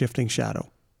not a shifting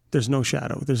shadow? There's no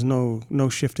shadow. There's no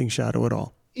shifting shadow at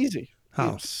all. Easy.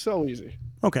 How? It's so easy.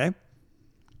 Okay.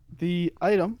 The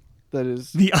item that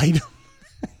is... The item?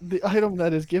 The item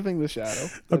that is giving the shadow,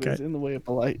 that is in the way of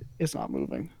the light, is not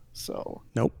moving. So...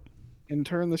 Nope. In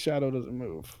turn, the shadow doesn't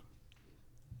move.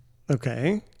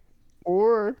 Okay.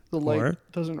 Or the light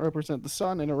doesn't represent the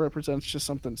sun, and it represents just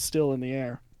something still in the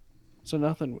air. So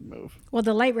nothing would move. Well,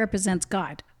 the light represents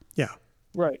God. Yeah.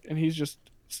 Right, and he's just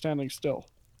standing still.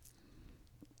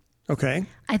 Okay.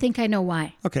 I think I know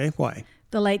why. Okay, why?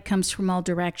 The light comes from all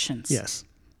directions. Yes.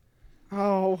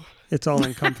 Oh. It's all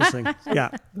encompassing. Yeah.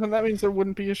 Then that means there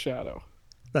wouldn't be a shadow.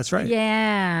 That's right.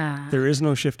 Yeah. There is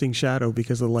no shifting shadow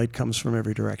because the light comes from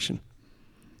every direction.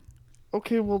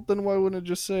 Okay, well, then why wouldn't it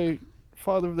just say...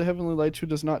 Father of the heavenly lights, who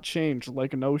does not change,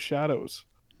 like no shadows.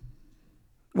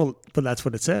 Well, but that's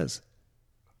what it says.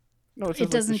 No,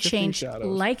 it doesn't change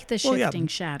like the shifting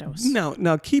shadows.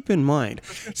 Now keep in mind.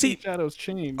 See, shadows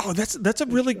change. Oh, that's a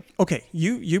really okay.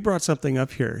 You brought something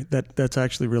up here that's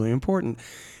actually really important.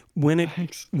 When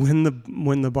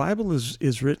the Bible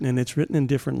is written, and it's written in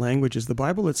different languages, the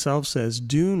Bible itself says,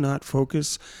 do not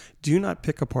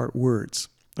pick apart words.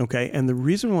 Okay, and the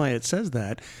reason why it says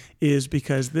that is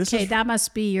because this is... that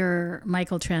must be your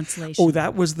Michael translation. Oh,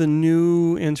 that was the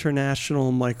New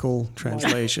International Michael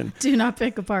translation. Do not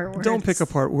pick apart words. Don't pick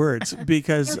apart words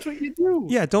because... That's what you do.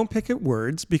 Yeah, don't pick at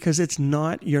words because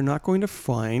you're not going to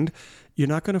find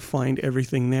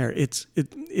everything there.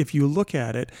 If you look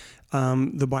at it,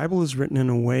 the Bible is written in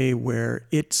a way where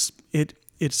it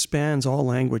spans all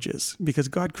languages because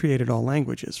God created all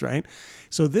languages, right?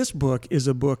 So this book is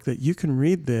a book that you can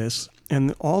read this,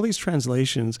 and all these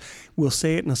translations will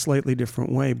say it in a slightly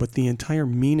different way, but the entire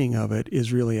meaning of it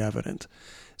is really evident.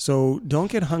 So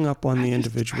don't get hung up on the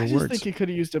individual words. I think he could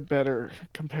have used a better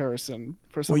comparison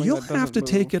for something. Well, you'll have to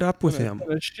take it up with him.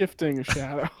 A shifting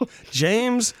shadow.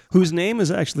 James, whose name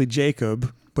is actually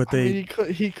Jacob, but he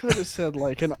could have said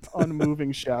like an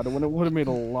unmoving shadow, and it would have made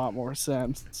a lot more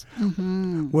sense.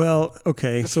 Mm-hmm. Well,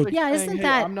 okay, so yeah, isn't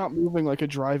that? I'm not moving like a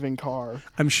driving car.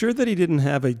 I'm sure that he didn't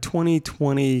have a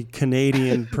 2020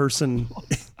 Canadian person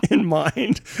in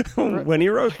mind when he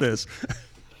wrote this.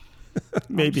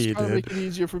 Maybe he did. To make it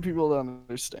easier for people to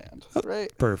understand,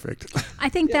 right? Perfect. I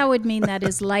think that would mean that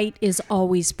his light is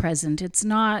always present. It's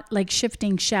not like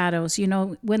shifting shadows. You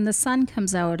know, when the sun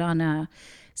comes out on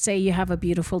say you have a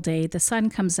beautiful day, the sun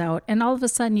comes out and all of a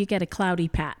sudden you get a cloudy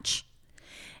patch.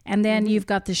 And then you've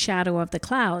got the shadow of the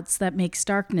clouds that makes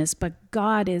darkness. But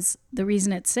God is, the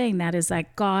reason it's saying that is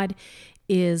that God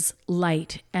is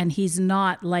light, and he's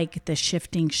not like the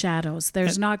shifting shadows.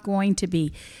 There's not going to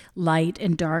be light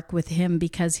and dark with him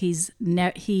because he's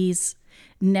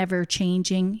never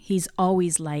changing. He's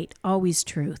always light, always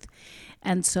truth.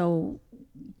 And so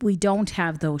we don't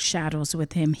have those shadows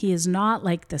with him. He is not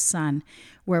like the sun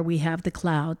where we have the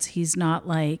clouds. He's not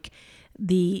like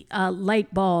the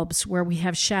light bulbs where we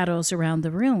have shadows around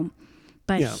the room.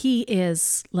 But he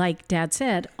is, like Dad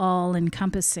said, all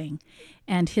encompassing.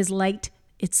 And his light,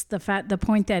 it's the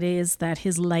point that is that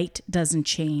his light doesn't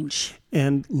change.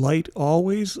 And light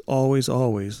always, always,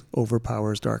 always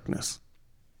overpowers darkness.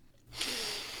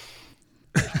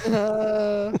 Just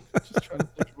trying to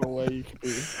think of a way you could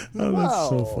be. Oh, that's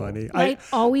so funny. Light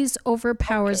always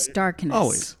overpowers darkness.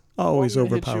 Always Well, I'm gonna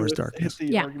overpowers hit darkness.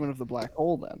 the argument of the black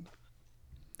hole then.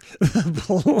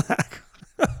 Black.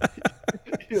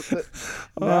 Now that's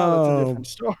a different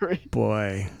story.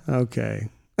 Boy. Okay.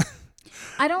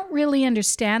 I don't really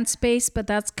understand space, but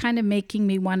that's kind of making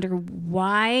me wonder,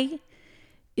 why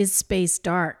is space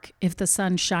dark if the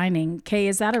sun's shining? Kay,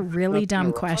 is that a really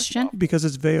dumb question? Because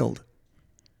it's veiled.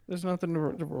 There's nothing to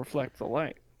reflect the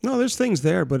light. No, there's things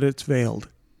there, but it's veiled.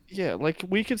 Yeah, like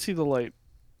we could see the light.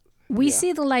 We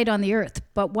see the light on the earth,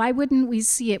 but why wouldn't we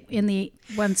see it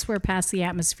once we're past the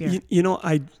atmosphere? You know,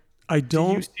 I don't.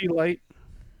 Do you see light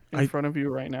in front of you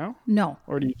right now? No.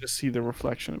 Or do you just see the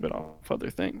reflection of it off other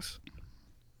things?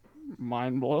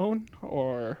 Mind blown?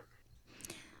 Or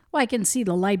Well, I can see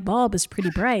the light bulb is pretty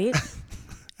bright.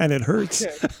 And it hurts.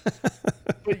 okay.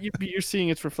 But you're seeing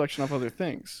its reflection off other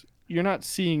things. You're not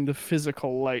seeing the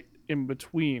physical light in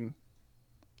between.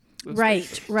 Right.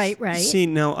 See,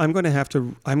 now I'm going to have to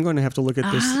look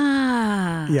at this.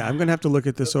 Yeah, I'm going to have to look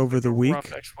at this over the week.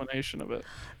 Rough explanation of it.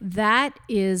 That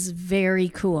is very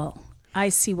cool. I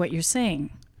see what you're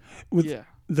saying.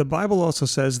 The Bible also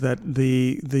says that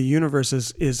the universe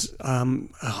is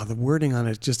the wording on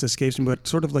it just escapes me, but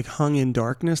sort of like hung in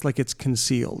darkness, like it's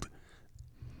concealed.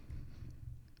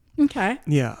 Okay.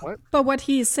 Yeah. But what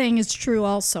he is saying is true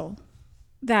also.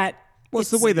 That Well, it's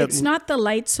the way that it's not the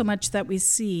light so much that we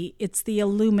see, it's the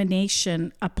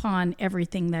illumination upon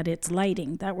everything that it's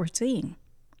lighting that we're seeing.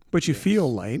 But you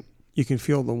feel light. You can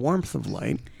feel the warmth of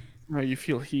light. Right, you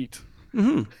feel heat.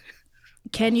 Mm-hmm.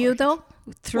 Can you though?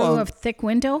 Through a thick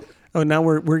window? Oh, now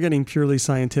we're getting purely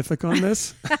scientific on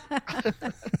this.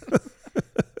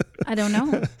 I don't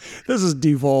know. This is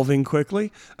devolving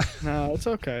quickly. No, it's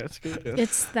okay. It's good.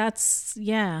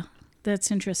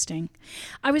 That's interesting.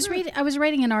 I was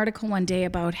writing an article one day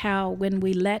about how when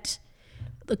we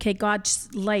God's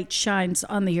light shines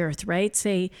on the earth, right?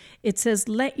 It says,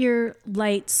 "Let your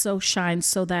light so shine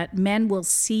so that men will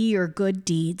see your good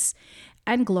deeds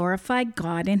and glorify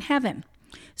God in heaven."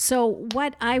 So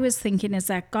what I was thinking is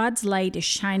that God's light is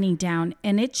shining down,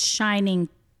 and it's shining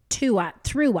through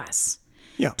us,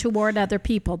 toward other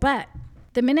people. But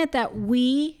the minute that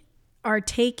we are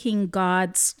taking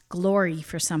God's glory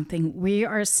for something, we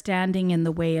are standing in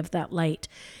the way of that light.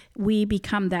 We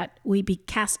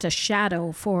cast a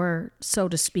shadow, so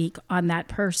to speak, on that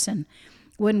person,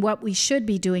 when what we should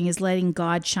be doing is letting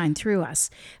God shine through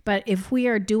us. But if we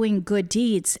are doing good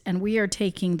deeds and we are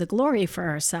taking the glory for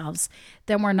ourselves,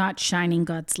 then we're not shining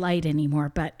God's light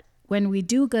anymore. But when we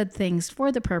do good things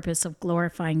for the purpose of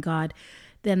glorifying God,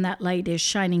 then that light is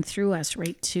shining through us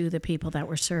right to the people that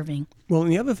we're serving. Well,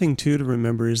 and the other thing, too, to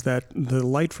remember is that the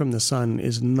light from the sun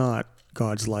is not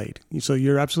God's light. So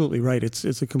you're absolutely right.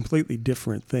 It's a completely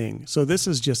different thing. So this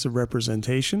is just a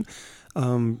representation.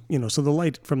 So the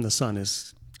light from the sun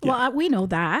is... Yeah. Well, we know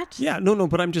that. Yeah, no,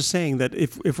 but I'm just saying that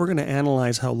if we're going to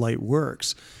analyze how light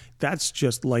works, that's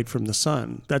just light from the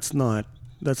sun. That's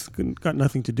got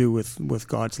nothing to do with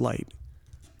God's light.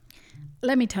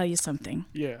 Let me tell you something.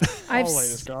 Yeah, all light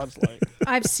is God's light.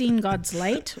 I've seen God's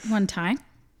light one time.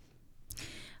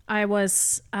 I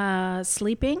was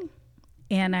sleeping,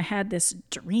 and I had this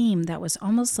dream that was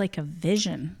almost like a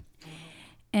vision.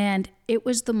 And it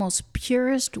was the most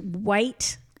purest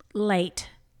white light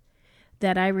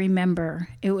that I remember.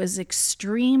 It was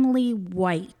extremely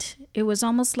white. It was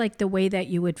almost like the way that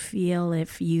you would feel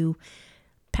if you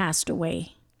passed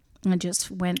away and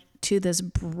just went to this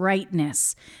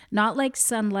brightness, not like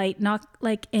sunlight, not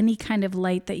like any kind of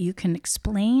light that you can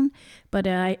explain, but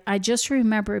I just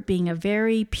remember it being a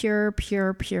very pure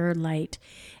light.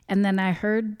 And then I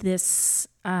heard this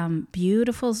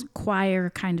beautiful choir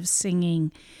kind of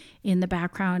singing in the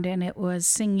background, and it was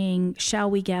singing "Shall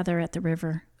We Gather at the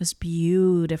River." It was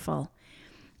beautiful.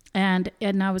 And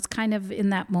I was kind of in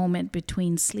that moment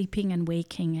between sleeping and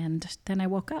waking, and then I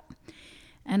woke up.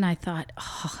 And I thought,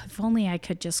 if only I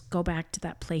could just go back to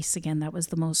that place again. That was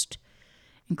the most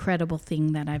incredible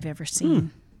thing that I've ever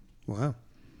seen. Wow.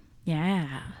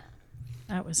 Yeah,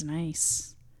 that was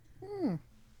nice.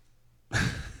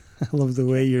 I love the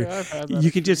way I've had that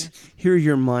you can just hear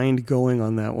your mind going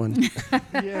on that one.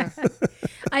 Yeah.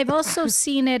 I've also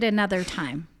seen it another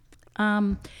time.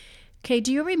 Okay,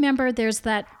 do you remember there's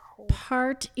that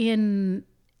part in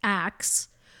Acts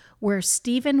where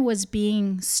Stephen was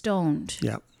being stoned?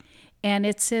 Yeah. And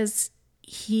it says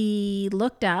he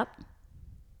looked up.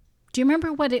 Do you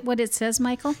remember what it says,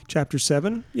 Michael? Chapter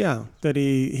 7, yeah, that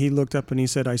he looked up and he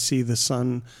said, I see the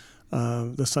Son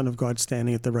of God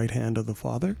standing at the right hand of the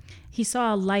Father. He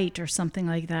saw a light or something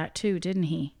like that too, didn't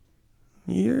he?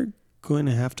 You're going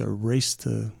to have to race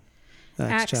to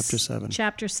Acts chapter 7.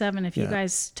 Chapter 7. If you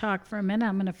guys talk for a minute,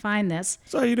 I'm going to find this.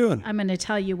 So how you doing? I'm going to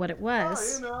tell you what it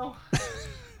was. Oh, you know.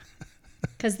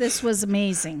 Because this was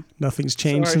amazing. Nothing's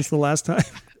changed since the last time.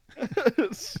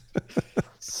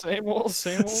 Same old.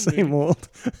 Same old.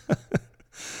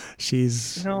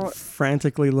 She's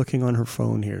frantically looking on her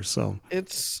phone here. So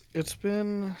it's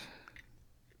been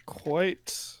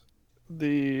quite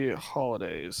the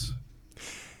holidays.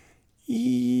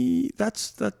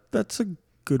 That's a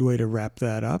good way to wrap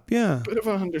that up. Yeah. Bit of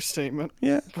an understatement.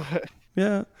 Yeah. But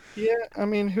Yeah. yeah, I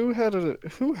mean, who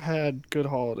had good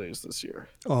holidays this year?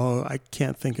 Oh, I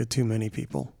can't think of too many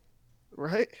people.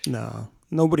 Right? No,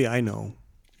 nobody I know.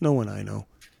 No one I know.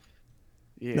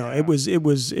 Yeah. No, it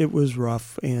was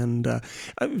rough, and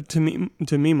to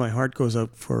me, my heart goes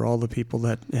out for all the people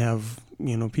that have,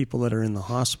 people that are in the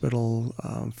hospital,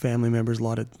 family members, a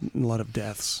lot of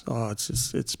deaths. Oh,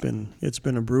 it's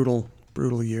been a brutal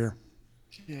year.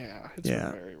 Yeah, it's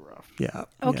been very rough. Yeah.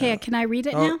 Okay, yeah. Can I read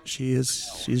it now?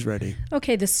 She's ready.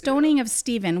 Okay, the stoning of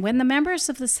Stephen. When the members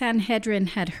of the Sanhedrin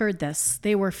had heard this,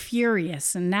 they were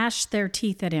furious and gnashed their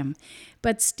teeth at him.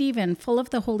 But Stephen, full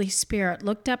of the Holy Spirit,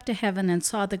 looked up to heaven and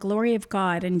saw the glory of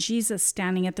God and Jesus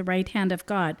standing at the right hand of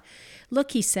God.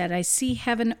 Look, he said, I see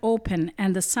heaven open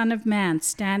and the Son of Man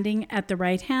standing at the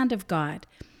right hand of God.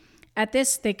 At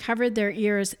this, they covered their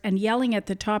ears, and yelling at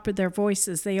the top of their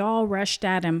voices, they all rushed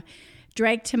at him,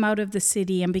 dragged him out of the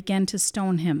city, and began to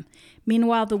stone him.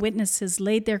 Meanwhile, the witnesses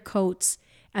laid their coats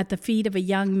at the feet of a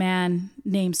young man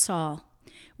named Saul.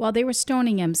 While they were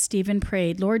stoning him, Stephen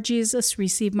prayed, Lord Jesus,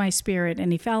 receive my spirit.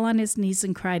 And he fell on his knees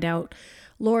and cried out,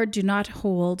 Lord, do not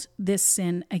hold this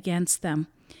sin against them.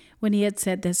 When he had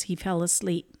said this, he fell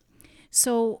asleep.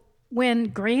 So when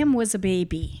Graham was a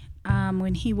baby,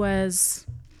 when he was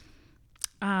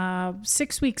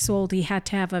 6 weeks old, he had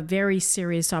to have a very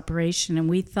serious operation, and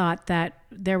we thought that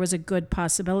there was a good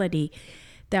possibility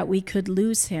that we could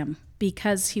lose him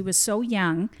because he was so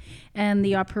young and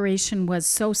the operation was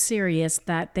so serious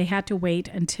that they had to wait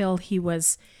until he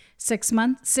was 6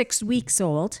 weeks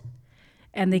old,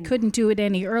 and they couldn't do it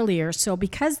any earlier. So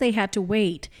because they had to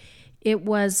wait, it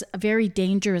was a very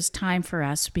dangerous time for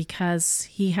us because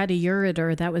he had a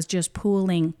ureter that was just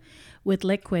pooling with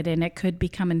liquid, and it could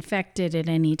become infected at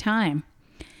any time.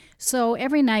 So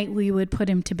every night we would put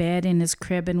him to bed in his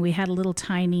crib, and we had a little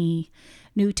tiny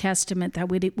New Testament that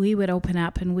we would open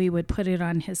up, and we would put it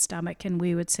on his stomach, and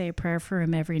we would say a prayer for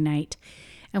him every night.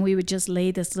 And we would just lay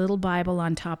this little Bible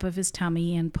on top of his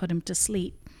tummy and put him to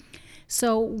sleep.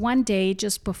 So one day,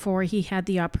 just before he had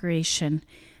the operation,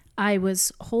 I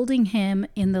was holding him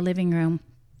in the living room,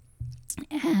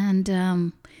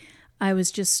 and I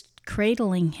was just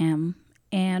cradling him,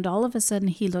 and all of a sudden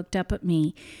he looked up at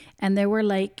me, and it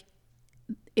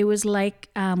was like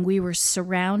we were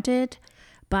surrounded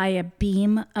by a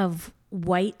beam of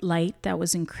white light that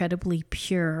was incredibly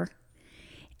pure,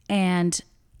 and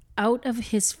out of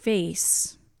his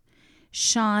face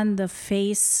shone the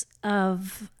face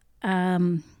of a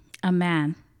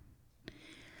man.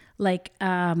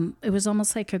 It was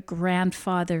almost like a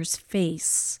grandfather's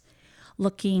face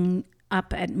looking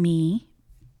up at me,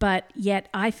 but yet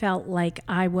I felt like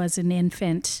I was an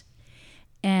infant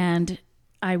and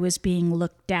I was being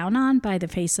looked down on by the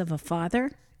face of a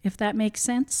father, if that makes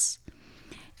sense.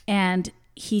 And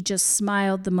he just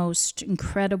smiled the most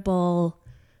incredible,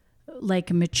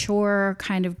 like mature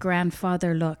kind of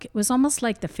grandfather look. It was almost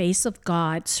like the face of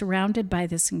God surrounded by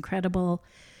this incredible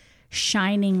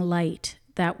shining light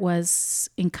that was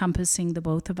encompassing the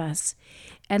both of us.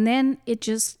 And then it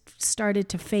just started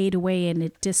to fade away, and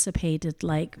it dissipated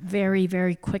like very,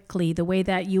 very quickly, the way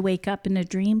that you wake up in a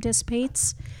dream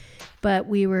dissipates. But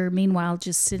we were meanwhile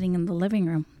just sitting in the living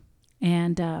room.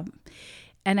 And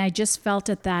I just felt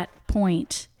at that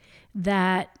point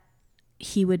that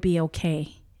he would be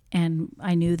okay. And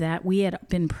I knew that we had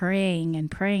been praying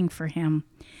and praying for him,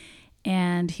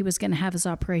 and he was going to have his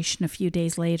operation a few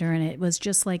days later. And it was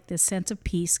just like this sense of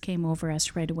peace came over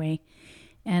us right away.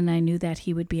 and I knew that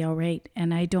he would be all right.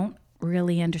 And I don't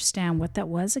really understand what that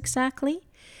was exactly,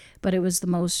 but it was the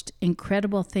most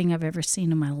incredible thing I've ever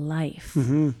seen in my life.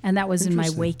 Mm-hmm. And that was in my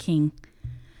waking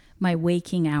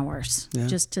hours,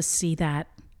 just to see that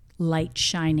light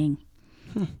shining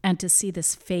and to see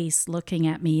this face looking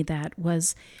at me that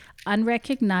was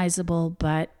unrecognizable,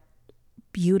 but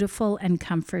beautiful and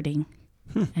comforting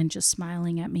and just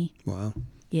smiling at me. Wow.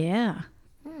 Yeah.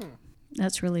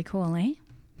 That's really cool, eh?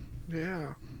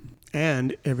 Yeah.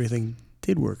 And everything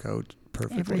did work out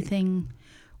perfectly. Everything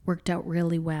worked out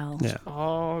really well. Yeah.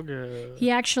 Oh, good. He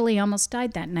actually almost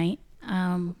died that night.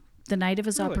 The night of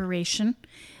his operation,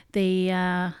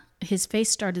 his face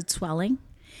started swelling,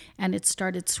 and it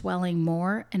started swelling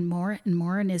more and more and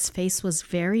more, and his face was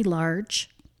very large.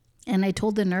 And I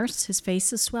told the nurse his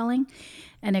face is swelling,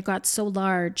 and it got so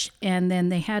large. And then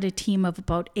they had a team of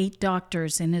about 8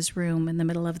 doctors in his room in the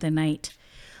middle of the night,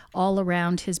 all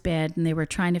around his bed, and they were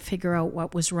trying to figure out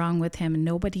what was wrong with him, and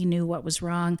nobody knew what was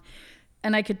wrong.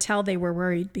 And I could tell they were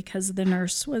worried because the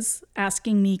nurse was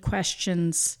asking me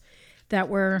questions that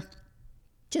were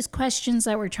just questions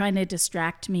that were trying to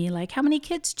distract me, like, how many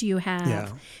kids do you have? Yeah.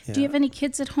 Do you have any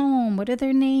kids at home? What are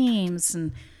their names?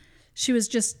 And she was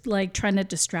just like trying to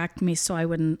distract me so I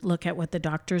wouldn't look at what the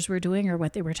doctors were doing or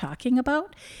what they were talking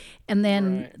about. And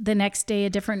then the next day, a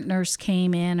different nurse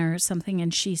came in or something,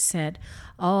 and she said,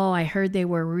 oh, I heard they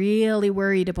were really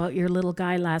worried about your little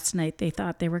guy last night. They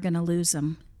thought they were going to lose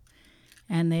him.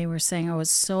 And they were saying, I was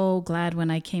so glad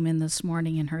when I came in this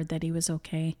morning and heard that he was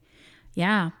okay.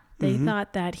 Yeah, they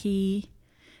thought that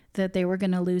they were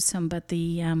going to lose him. But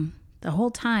the whole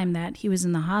time that he was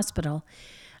in the hospital,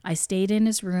 I stayed in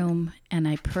his room and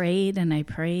I prayed and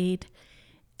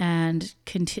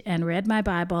read my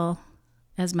Bible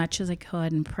as much as I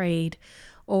could and prayed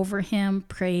over him,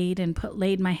 prayed and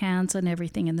laid my hands on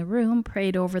everything in the room,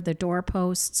 prayed over the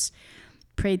doorposts,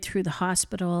 prayed through the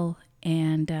hospital.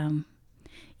 And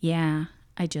I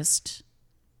just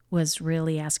was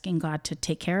really asking God to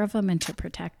take care of him and to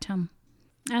protect him.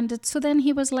 And so then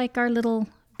he was like our little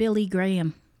Billy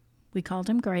Graham. We called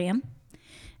him Graham.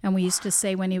 And we used to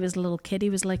say when he was a little kid, he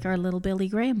was like our little Billy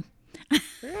Graham.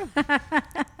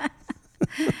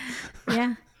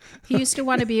 Yeah. He used to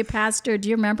want to be a pastor. Do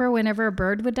you remember whenever a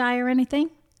bird would die or anything?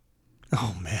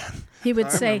 Oh, man. He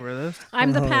would say,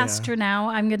 I'm the pastor now.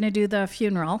 I'm going to do the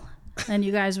funeral. And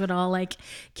you guys would all, like,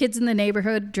 kids in the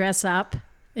neighborhood dress up.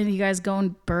 And you guys go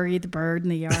and bury the bird in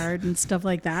the yard and stuff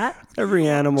like that. Every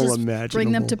animal Just imaginable.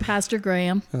 bring them to Pastor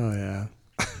Graham. Oh, yeah.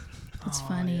 It's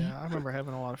funny. Yeah, I remember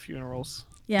having a lot of funerals.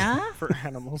 Yeah? For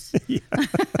animals.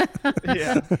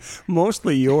 Yeah.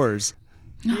 Mostly yours.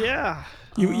 Yeah.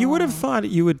 You would have thought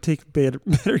you would take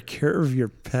better care of your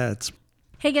pets.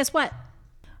 Hey, guess what?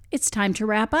 It's time to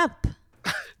wrap up.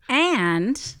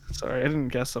 And Sorry, I didn't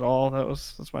guess at all.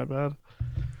 That's my bad.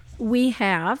 we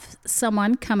have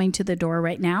someone coming to the door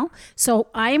right now. So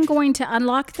I am going to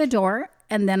unlock the door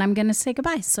and then I'm going to say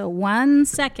goodbye. So 1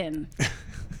 second.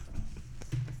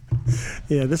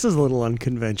 Yeah, this is a little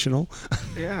unconventional.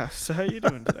 Yeah. So how you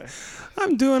doing today?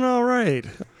 I'm doing all right.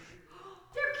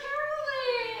 They're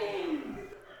caroling.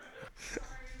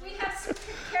 We have some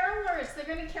carolers. They're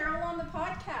going to carol on the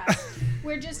podcast.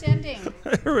 We're just ending.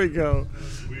 There we go.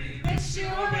 Wish you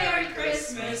a Merry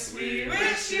Christmas. We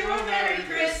wish you a Merry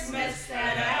Christmas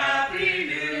and a Happy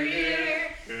New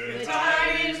Year. Good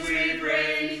tidings we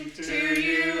bring to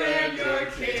you and your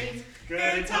King.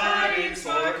 Good tidings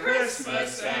for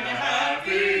Christmas and a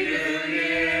Happy New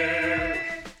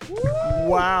Year.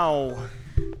 Wow.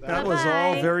 That was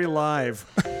all very live.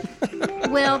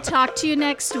 We'll talk to you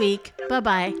next week.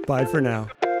 Bye-bye. Bye for now.